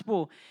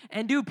gospel.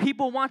 And dude,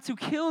 people want to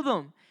kill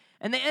them.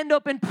 And they end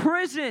up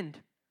imprisoned,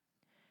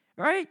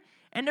 right?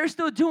 And they're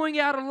still doing it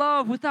out of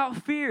love without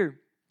fear.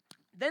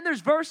 Then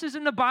there's verses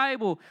in the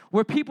Bible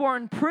where people are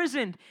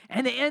imprisoned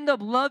and they end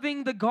up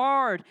loving the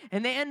guard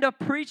and they end up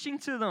preaching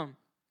to them.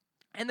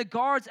 And the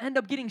guards end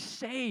up getting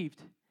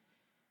saved.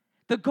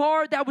 The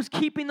guard that was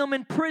keeping them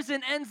in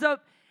prison ends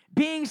up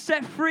being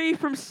set free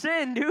from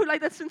sin, dude. Like,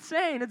 that's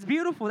insane. It's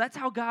beautiful. That's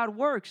how God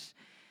works.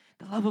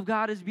 The love of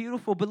God is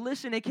beautiful. But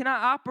listen, it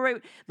cannot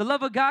operate. The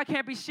love of God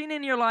can't be seen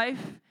in your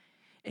life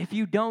if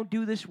you don't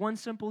do this one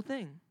simple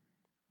thing.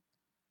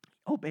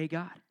 Obey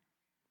God.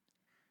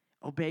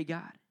 Obey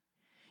God.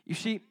 You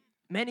see,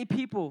 many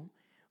people,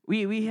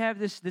 we have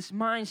this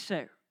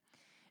mindset,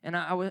 and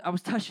I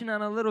was touching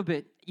on a little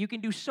bit. You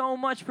can do so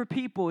much for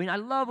people, and I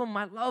love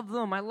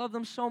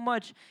them so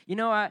much.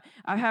 I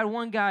had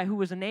one guy who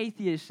was an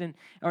atheist,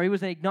 or he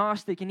was an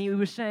agnostic, and he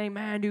was saying,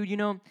 man,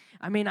 dude,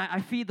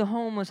 I feed the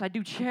homeless, I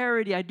do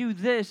charity, I do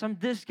this, I'm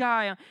this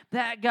guy, I'm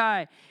that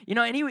guy,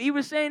 and he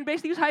was saying,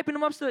 basically, he was hyping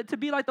him up to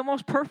be like the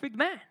most perfect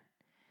man.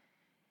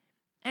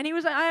 And he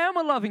was like, I am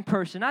a loving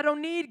person, I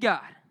don't need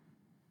God.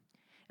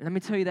 And let me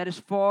tell you, that is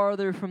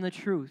farther from the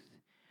truth.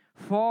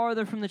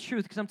 Farther from the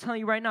truth. Because I'm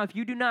telling you right now, if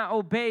you do not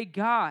obey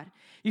God,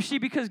 you see,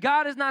 because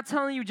God is not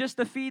telling you just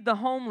to feed the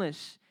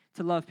homeless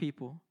to love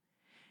people.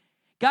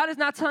 God is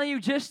not telling you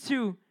just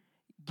to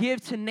give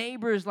to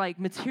neighbors like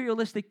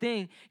materialistic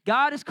thing.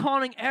 God is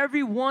calling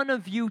every one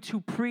of you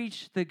to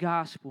preach the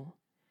gospel.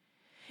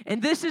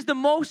 And this is the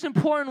most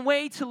important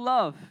way to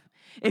love.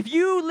 If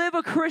you live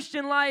a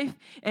Christian life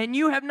and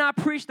you have not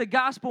preached the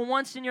gospel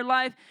once in your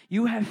life,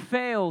 you have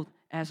failed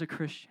as a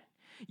Christian.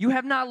 You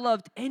have not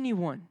loved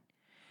anyone.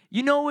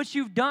 You know what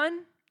you've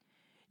done?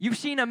 You've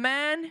seen a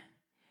man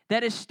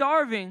that is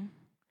starving,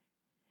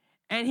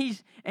 and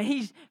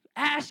he's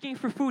asking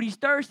for food. He's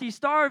thirsty, he's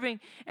starving,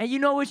 and you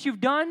know what you've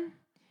done?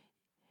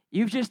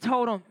 You've just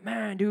told him,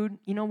 man, dude,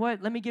 you know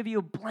what? Let me give you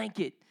a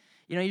blanket.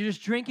 You're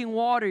just drinking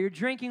water.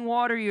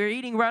 You're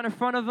eating right in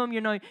front of him.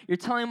 You're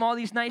telling him all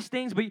these nice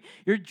things, but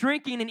you're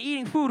drinking and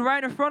eating food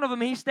right in front of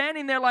him, and he's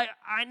standing there like,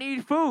 I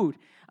need food.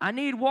 I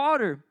need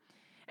water.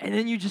 And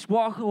then you just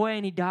walk away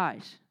and he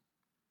dies.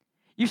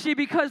 You see,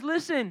 because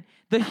listen,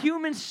 the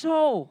human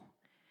soul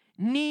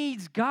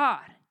needs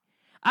God.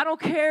 I don't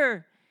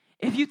care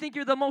if you think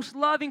you're the most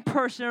loving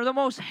person or the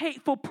most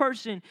hateful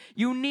person.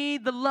 You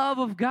need the love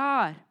of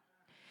God.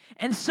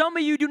 And some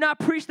of you do not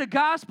preach the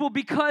gospel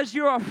because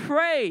you're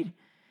afraid.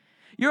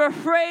 You're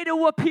afraid of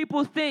what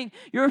people think.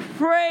 You're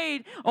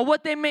afraid of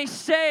what they may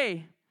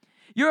say.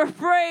 You're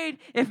afraid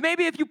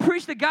if you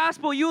preach the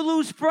gospel, you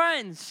lose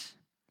friends.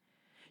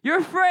 You're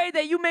afraid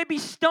that you may be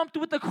stumped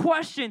with a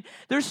question.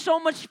 There's so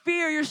much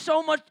fear. You're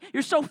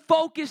so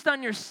focused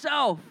on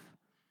yourself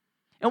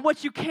and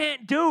what you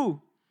can't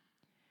do.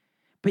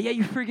 But yet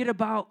you forget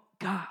about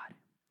God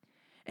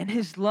and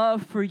His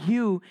love for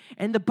you.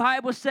 And the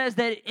Bible says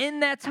that in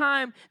that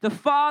time, the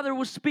Father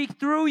will speak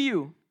through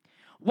you.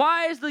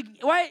 Why is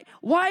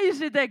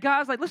it that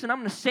God's like, listen, I'm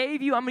going to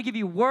save you. I'm going to give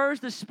you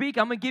words to speak.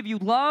 I'm going to give you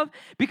love.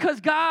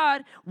 Because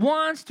God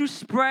wants to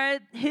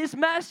spread His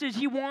message.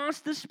 He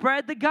wants to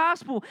spread the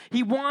gospel.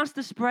 He wants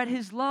to spread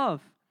His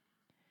love.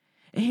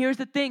 And here's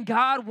the thing.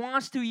 God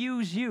wants to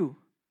use you.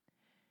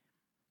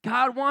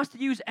 God wants to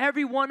use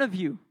every one of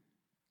you.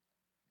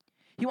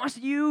 He wants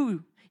to use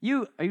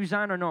you. Are you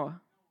Zion or Noah?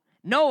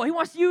 Noah. He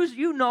wants to use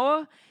you,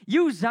 Noah.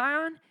 You,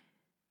 Zion.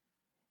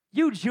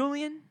 You,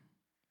 Julian.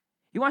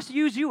 He wants to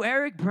use you,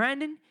 Eric,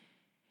 Brandon.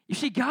 You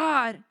see,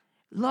 God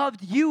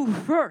loved you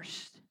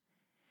first.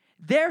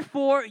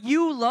 Therefore,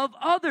 you love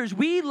others.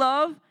 We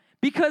love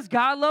because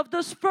God loved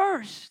us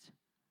first.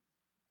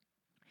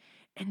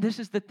 And this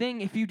is the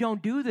thing. If you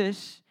don't do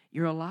this,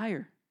 you're a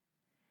liar.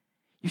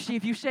 You see,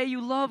 if you say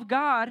you love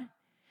God,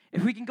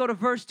 if we can go to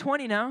verse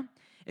 20 now,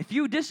 if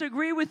you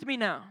disagree with me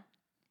now,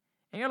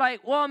 and you're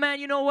like, well, man,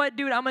 you know what,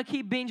 dude, I'm going to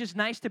keep being just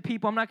nice to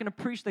people. I'm not going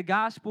to preach the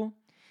gospel.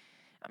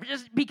 I'm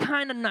just be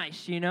kind of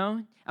nice, you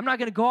know. I'm not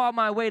going to go out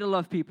my way to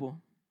love people.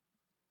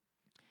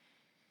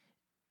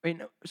 Wait,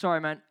 no,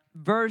 sorry, man.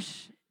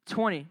 Verse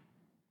 20.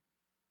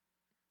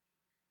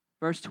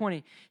 Verse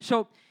 20.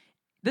 So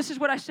this is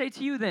what I say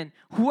to you then.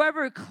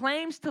 Whoever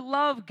claims to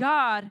love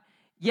God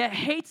yet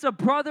hates a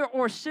brother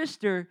or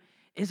sister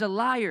is a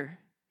liar.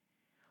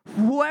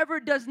 Whoever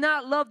does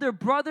not love their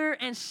brother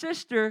and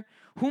sister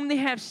whom they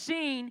have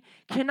seen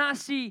cannot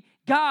see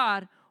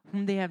God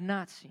whom they have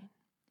not seen.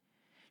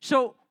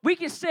 So we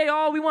can say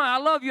all we want, I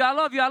love you, I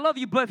love you, I love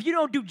you, but if you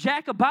don't do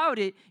jack about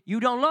it, you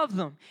don't love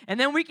them. And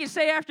then we can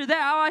say after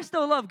that, oh, I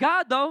still love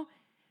God though,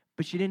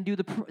 but you didn't do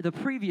the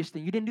previous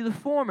thing. You didn't do the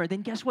former.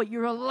 Then guess what?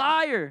 You're a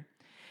liar.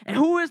 And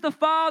who is the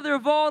father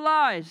of all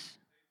lies?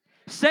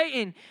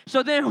 Satan.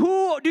 So then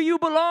who do you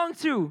belong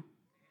to?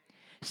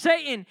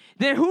 Satan.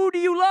 Then who do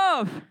you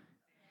love?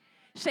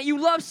 Say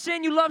you love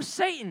sin, you love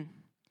Satan.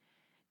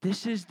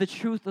 This is the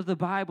truth of the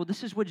Bible.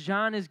 This is what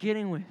John is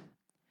getting with.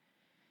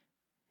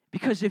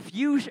 Because if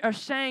you are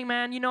saying,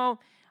 man, you know,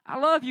 I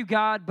love you,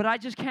 God, but I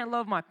just can't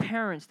love my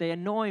parents. They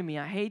annoy me.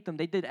 I hate them.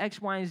 They did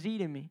X, Y, and Z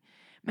to me.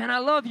 Man, I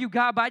love you,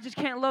 God, but I just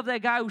can't love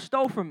that guy who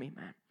stole from me,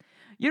 man.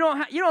 You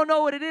don't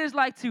know what it is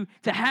like to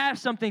have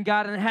something,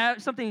 God, and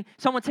have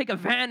someone take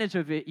advantage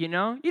of it, you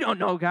know? You don't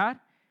know, God.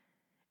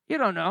 You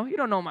don't know. You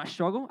don't know my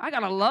struggle. I got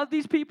to love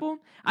these people.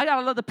 I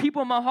got to love the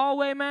people in my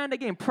hallway, man. They're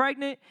getting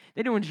pregnant.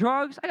 They're doing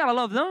drugs. I got to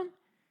love them.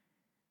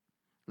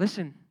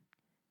 Listen,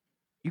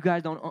 you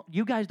guys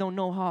don't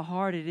know how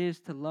hard it is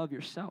to love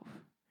yourself.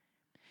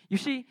 You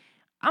see,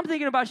 I'm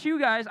thinking about you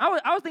guys. I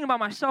was thinking about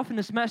myself in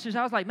this message.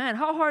 I was like, man,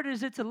 how hard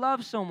is it to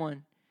love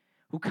someone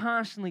who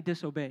constantly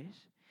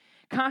disobeys?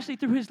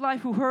 Constantly through his life,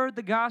 who heard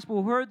the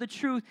gospel, who heard the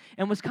truth,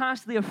 and was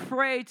constantly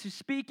afraid to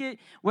speak it,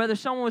 whether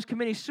someone was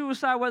committing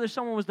suicide, whether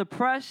someone was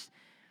depressed.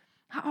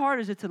 How hard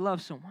is it to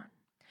love someone?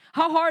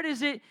 How hard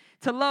is it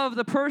to love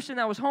the person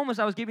that was homeless?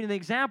 I was giving you the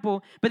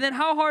example. But then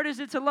how hard is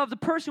it to love the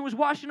person who was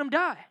watching them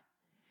die?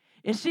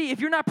 And see,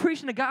 if you're not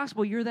preaching the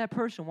gospel, you're that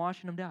person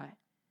watching them die.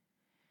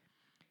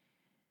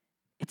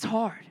 It's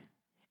hard.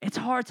 It's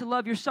hard to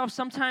love yourself.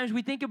 Sometimes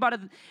we think about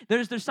it.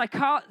 There's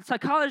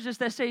psychologists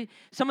that say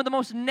some of the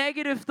most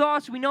negative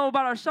thoughts we know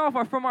about ourselves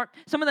are from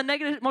some of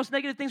the most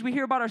negative things we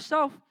hear about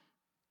ourselves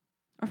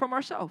are from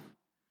ourselves.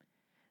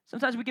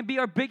 Sometimes we can be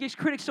our biggest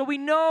critic. So we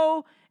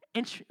know,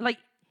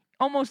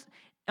 almost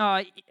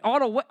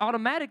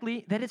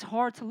automatically, that it's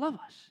hard to love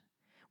us.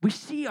 We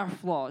see our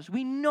flaws.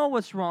 We know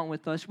what's wrong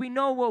with us. We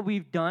know what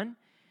we've done.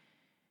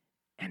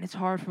 And it's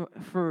hard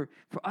for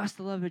us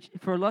to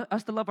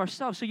love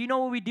ourselves. So you know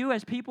what we do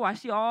as people? I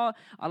see a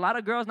lot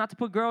of girls, not to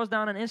put girls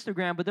down on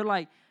Instagram, but they're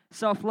like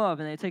self-love,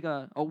 and they take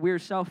a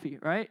weird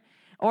selfie, right?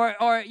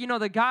 Or you know,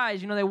 the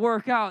guys, you know, they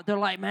work out. They're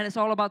like, man, it's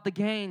all about the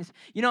gains,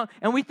 you know.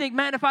 And we think,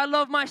 man, if I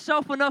love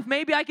myself enough,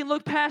 maybe I can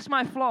look past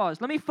my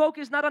flaws. Let me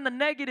focus not on the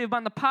negative, but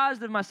on the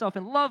positive myself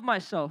and love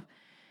myself.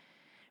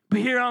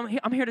 But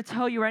I'm here to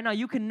tell you right now,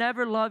 you can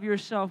never love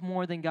yourself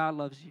more than God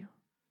loves you.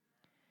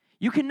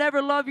 You can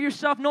never love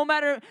yourself, no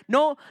amount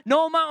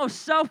of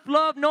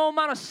self-love, no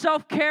amount of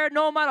self-care,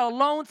 no amount of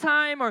alone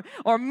time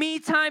or me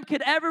time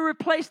could ever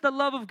replace the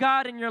love of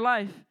God in your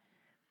life.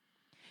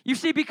 You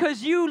see,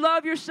 because you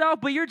love yourself,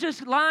 but you're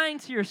just lying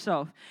to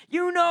yourself.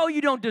 You know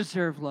you don't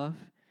deserve love.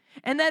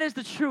 And that is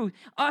the truth.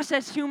 Us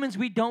as humans,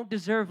 we don't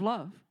deserve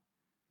love.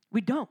 We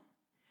don't.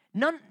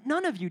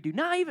 None of you do.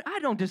 Not even I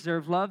don't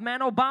deserve love, man.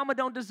 Obama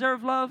don't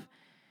deserve love.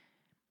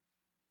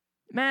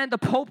 Man, the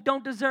Pope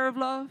don't deserve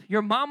love.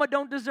 Your mama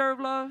don't deserve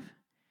love.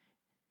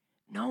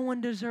 No one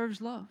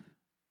deserves love.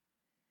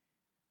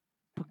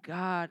 But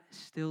God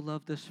still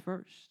loved us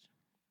first.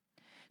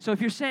 So if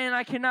you're saying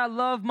I cannot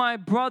love my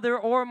brother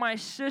or my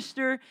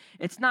sister,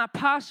 it's not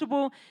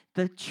possible.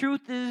 The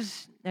truth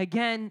is,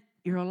 again,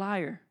 you're a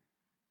liar.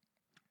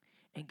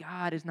 And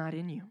God is not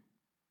in you.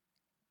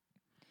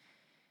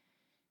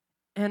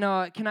 And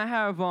can I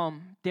have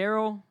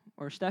Daryl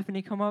or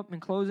Stephanie come up in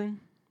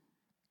closing?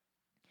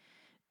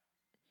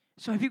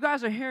 So if you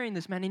guys are hearing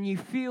this, man, and you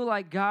feel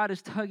like God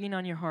is tugging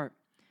on your heart,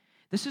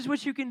 this is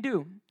what you can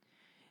do.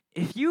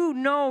 If you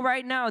know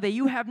right now that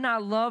you have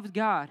not loved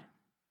God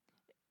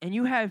and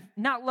you have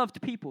not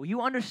loved people,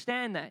 you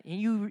understand that,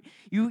 and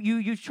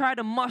you try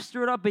to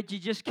muster it up, but you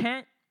just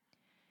can't,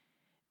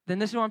 then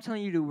this is what I'm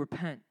telling you to do.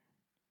 Repent.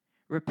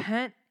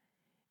 Repent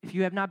if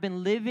you have not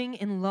been living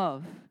in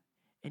love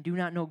and do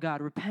not know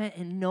God. Repent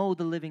and know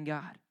the living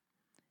God.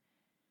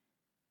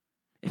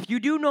 If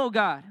you do know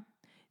God,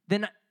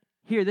 then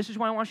here, this is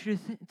why I want you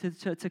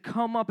to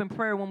come up in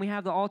prayer when we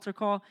have the altar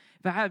call.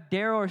 If I have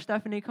Daryl or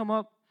Stephanie come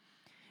up,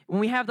 when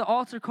we have the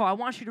altar call, I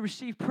want you to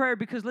receive prayer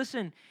because,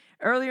 listen,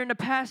 earlier in the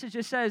passage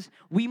it says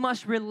we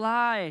must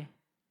rely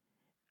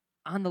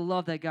on the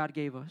love that God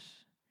gave us.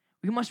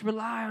 We must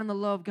rely on the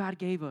love God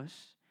gave us.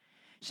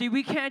 See,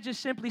 we can't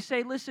just simply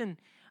say, listen,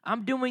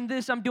 I'm doing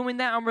this, I'm doing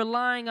that, I'm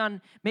relying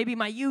on maybe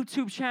my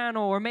YouTube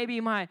channel or maybe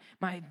my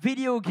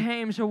video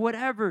games or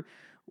whatever.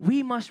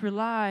 We must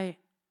rely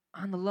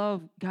on the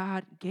love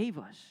God gave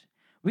us.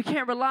 We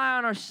can't rely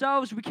on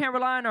ourselves. We can't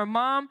rely on our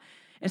mom.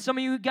 And some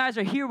of you guys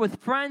are here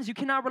with friends. You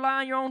cannot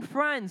rely on your own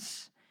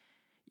friends.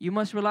 You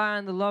must rely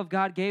on the love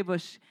God gave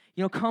us.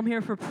 Come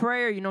here for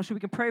prayer, so we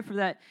can pray for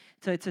that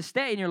to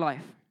stay in your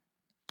life.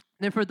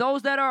 Then for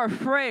those that are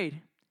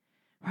afraid,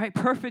 right,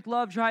 perfect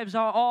love drives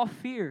out all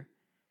fear.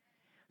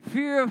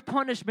 Fear of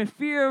punishment,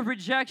 fear of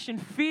rejection,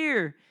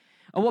 fear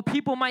of what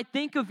people might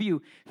think of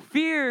you,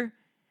 fear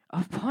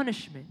of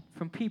punishment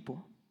from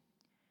people.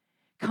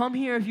 Come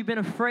here if you've been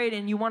afraid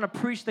and you want to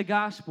preach the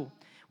gospel.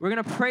 We're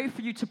going to pray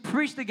for you to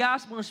preach the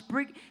gospel and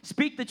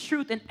speak the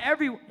truth in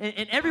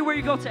everywhere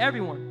you go to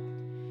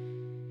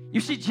everyone.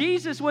 You see,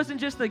 Jesus wasn't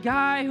just a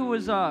guy who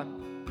was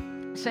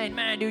saying,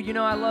 man, dude,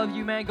 I love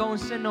you, man, go and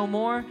sin no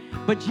more.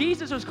 But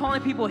Jesus was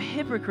calling people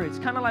hypocrites,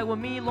 kind of like what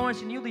me,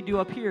 Lawrence, and Yuli do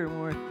up here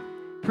when we're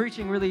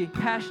preaching really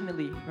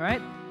passionately,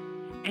 right?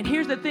 And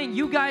here's the thing,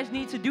 you guys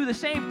need to do the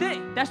same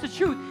thing. That's the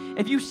truth.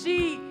 If you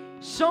see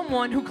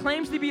someone who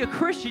claims to be a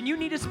Christian, you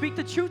need to speak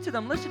the truth to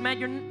them. Listen, man,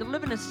 you're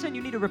living in sin,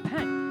 you need to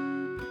repent.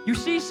 You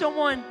see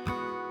someone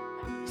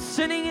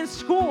sinning in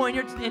school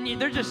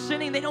and they're just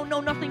sinning, they don't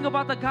know nothing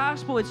about the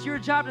gospel. It's your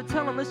job to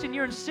tell them, listen,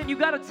 you're in sin. You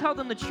got to tell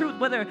them the truth,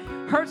 whether it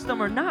hurts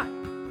them or not.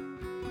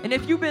 And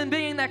if you've been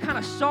being that kind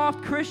of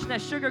soft Christian that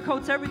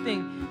sugarcoats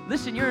everything,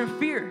 listen, you're in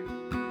fear.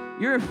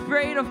 You're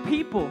afraid of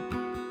people.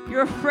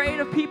 You're afraid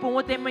of people and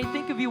what they may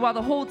think of you, while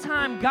the whole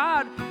time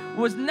God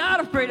was not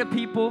afraid of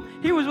people.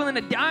 He was willing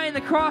to die on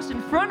the cross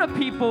in front of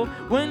people,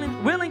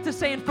 willing to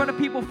say in front of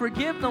people,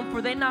 forgive them,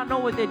 for they not know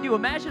what they do.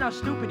 Imagine how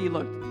stupid he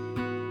looked.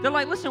 They're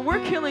like, listen,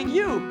 we're killing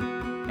you,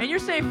 and you're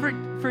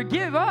saying,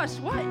 forgive us?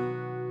 What?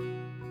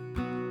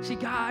 See,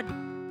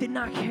 God did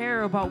not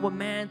care about what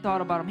man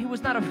thought about him. He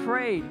was not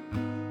afraid.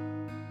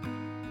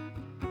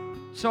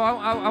 So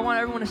I want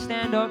everyone to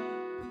stand up.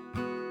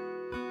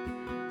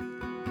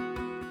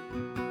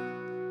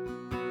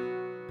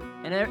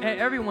 And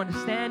everyone to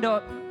stand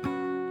up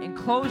and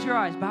close your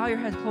eyes. Bow your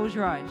heads, close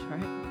your eyes,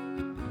 right?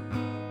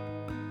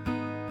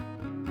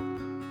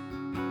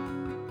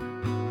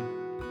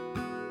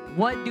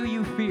 What do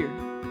you fear?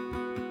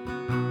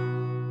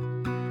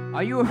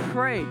 Are you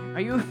afraid? Are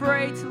you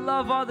afraid to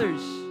love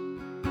others?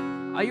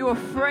 Are you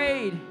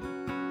afraid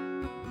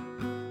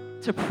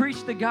to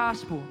preach the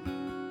gospel?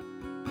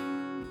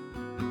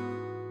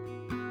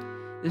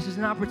 This is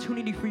an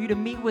opportunity for you to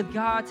meet with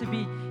God, to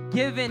be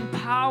given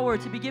power,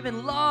 to be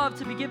given love,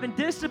 to be given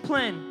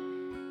discipline.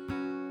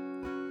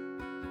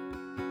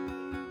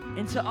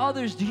 And to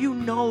others, do you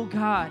know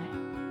God?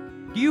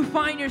 Do you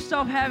find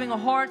yourself having a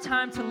hard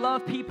time to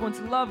love people and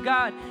to love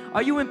God?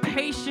 Are you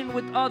impatient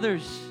with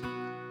others?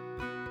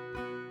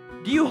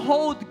 Do you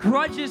hold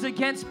grudges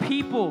against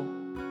people?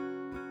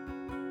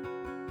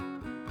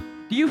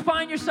 Do you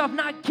find yourself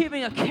not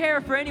giving a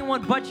care for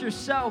anyone but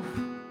yourself?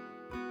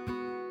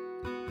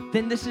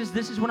 Then this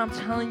is what I'm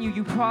telling you.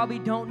 You probably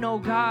don't know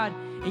God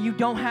and you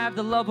don't have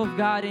the love of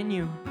God in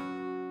you.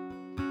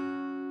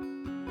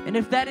 And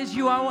if that is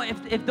you,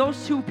 if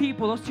those two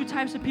people, those two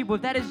types of people,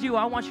 if that is you,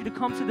 I want you to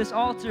come to this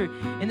altar.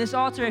 In this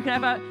altar,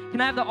 can I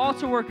have the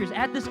altar workers?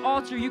 At this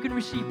altar, you can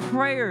receive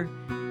prayer.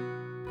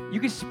 You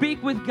can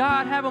speak with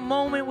God, have a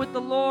moment with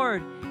the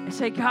Lord, and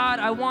say, God,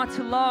 I want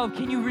to love.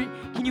 Can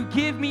you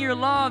give me your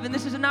love? And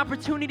this is an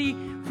opportunity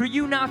for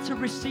you now to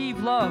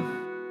receive love.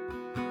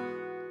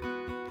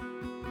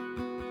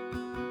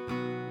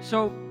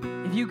 So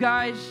if you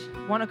guys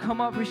want to come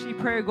up, receive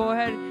prayer, go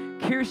ahead.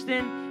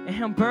 Kirsten and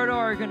Humberto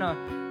are going to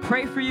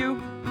pray for you.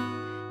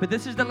 But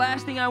this is the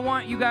last thing I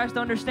want you guys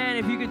to understand.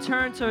 If you could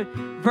turn to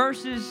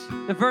verse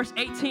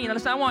 18.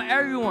 Listen, I want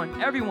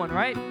everyone,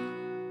 right?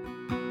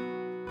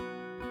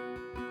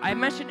 I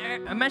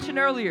mentioned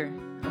earlier,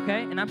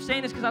 okay? And I'm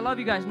saying this because I love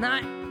you guys.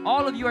 Not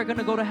all of you are going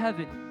to go to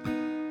heaven.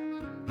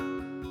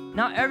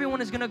 Not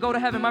everyone is going to go to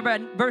heaven. My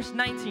bad. Verse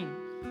 19.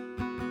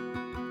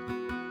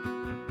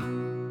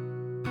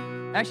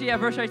 Actually, yeah,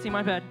 verse 18,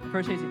 my bad.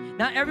 Verse 18.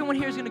 Not everyone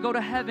here is going to go to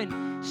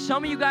heaven.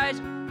 Some of you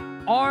guys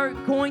are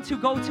going to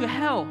go to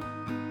hell.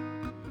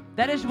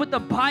 That is what the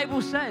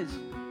Bible says.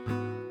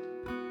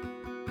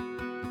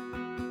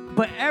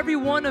 But every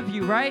one of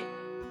you, right,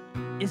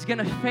 is going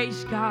to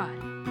face God.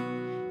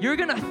 You're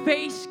going to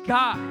face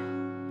God.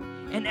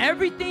 And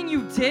everything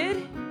you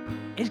did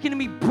is going to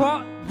be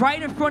brought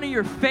right in front of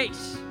your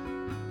face.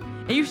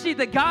 And you see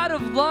the God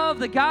of love,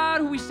 the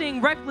God who we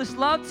sing reckless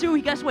love to,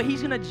 guess what?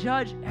 He's going to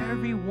judge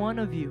every one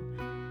of you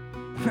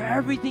for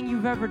everything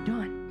you've ever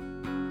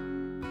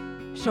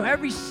done. So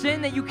every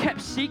sin that you kept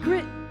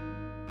secret,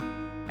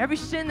 every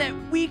sin that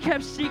we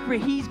kept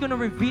secret, he's going to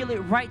reveal it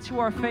right to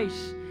our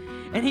face.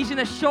 And he's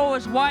going to show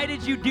us, why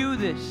did you do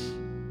this?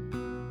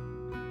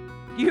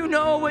 You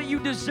know what you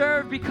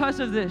deserve because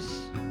of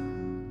this.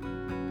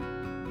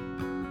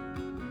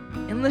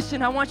 And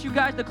listen, I want you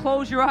guys to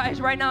close your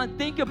eyes right now and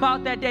think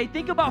about that day.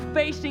 Think about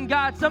facing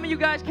God. Some of you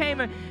guys came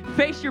and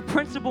face your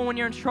principal when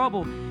you're in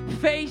trouble.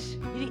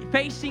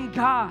 Facing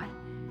God,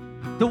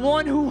 the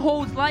one who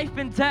holds life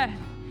and death.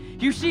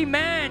 You see,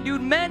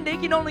 men, they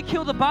can only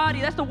kill the body.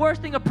 That's the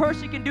worst thing a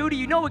person can do to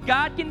you. You know what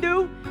God can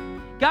do?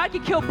 God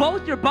can kill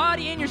both your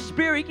body and your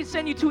spirit. He can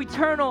send you to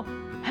eternal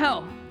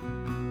hell.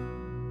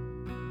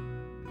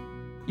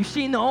 You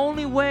see, the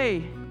only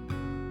way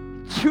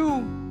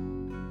to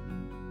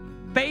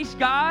face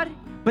God,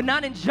 but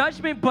not in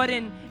judgment, but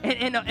in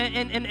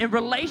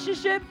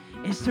relationship,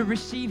 is to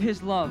receive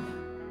His love.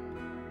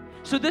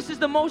 So this is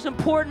the most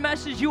important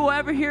message you will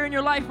ever hear in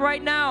your life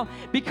right now,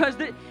 because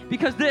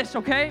this,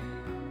 okay?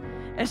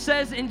 It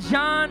says in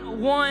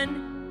John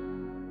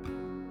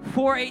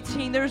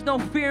 1:4-18, there is no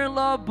fear in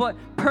love, but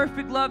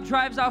perfect love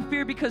drives out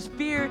fear, because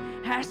fear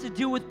has to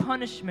do with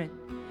punishment.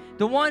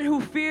 The one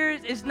who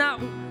fears is not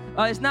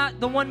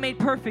the one made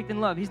perfect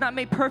in love. He's not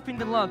made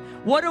perfect in love.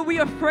 What are we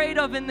afraid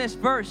of in this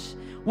verse?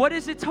 What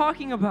is it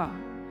talking about?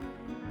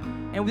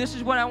 And this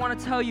is what I want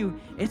to tell you.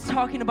 It's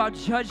talking about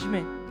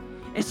judgment.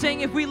 It's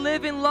saying if we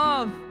live in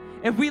love,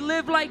 if we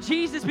live like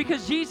Jesus,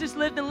 because Jesus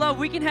lived in love,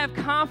 we can have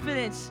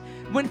confidence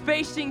when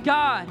facing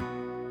God.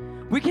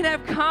 We can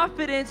have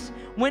confidence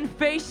when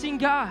facing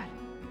God.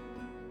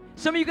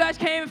 Some of you guys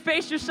can't even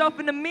face yourself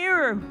in the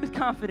mirror with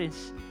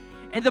confidence.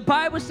 And the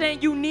Bible is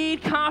saying you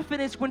need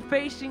confidence when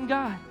facing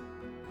God.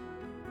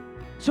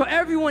 So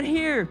everyone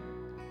here,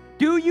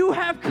 do you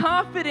have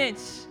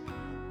confidence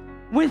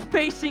with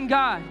facing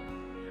God?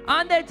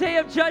 On that day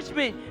of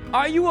judgment,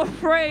 are you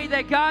afraid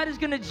that God is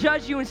going to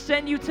judge you and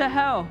send you to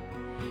hell?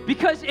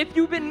 Because if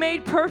you've been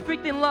made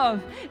perfect in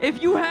love,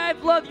 if you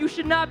have love, you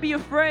should not be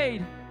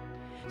afraid.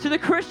 To the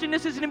Christian,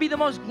 this is going to be the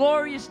most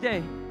glorious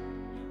day.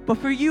 But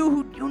for you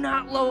who do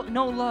not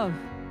know love,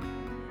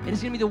 it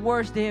is going to be the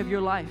worst day of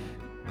your life.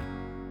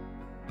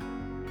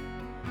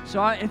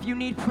 So if you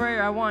need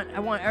prayer, I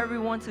want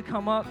everyone to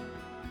come up,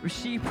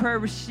 receive prayer,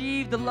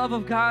 receive the love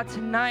of God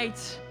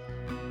tonight.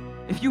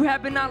 If you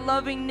have been not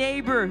loving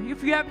neighbor,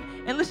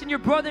 and listen, your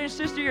brother and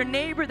sister, your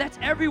neighbor, that's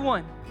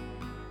everyone.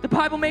 The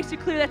Bible makes it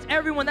clear that's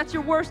everyone. That's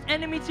your worst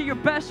enemy to your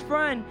best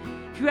friend.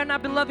 If you have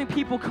not been loving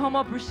people, come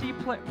up, receive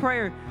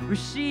prayer,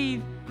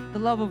 receive the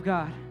love of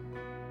God.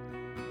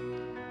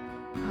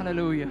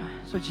 Hallelujah.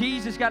 So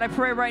Jesus, God, I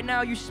pray right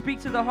now you speak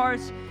to the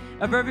hearts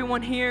of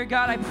everyone here.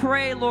 God, I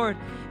pray, Lord,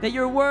 that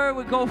your word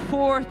would go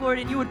forth, Lord,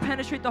 and you would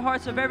penetrate the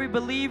hearts of every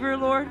believer,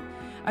 Lord.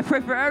 I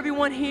pray for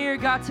everyone here,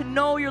 God, to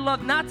know your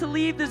love, not to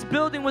leave this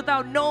building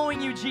without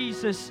knowing you,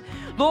 Jesus.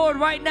 Lord,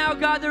 right now,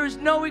 God, there is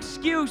no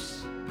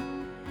excuse.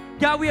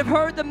 God, we have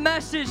heard the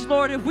message,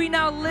 Lord. If we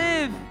now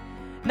live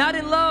not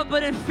in love,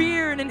 but in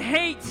fear and in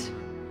hate,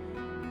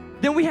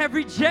 then we have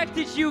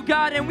rejected you,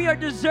 God, and we are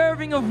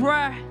deserving of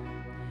wrath.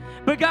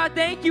 But God,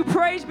 thank you.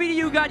 Praise be to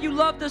you, God. You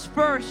loved us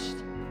first.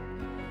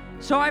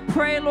 So I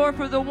pray, Lord,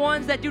 for the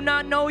ones that do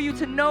not know you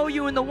to know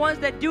you, and the ones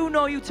that do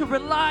know you to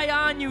rely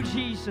on you,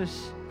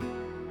 Jesus.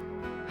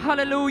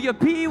 Hallelujah.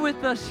 Be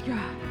with us,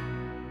 God.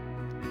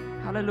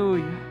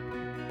 Hallelujah.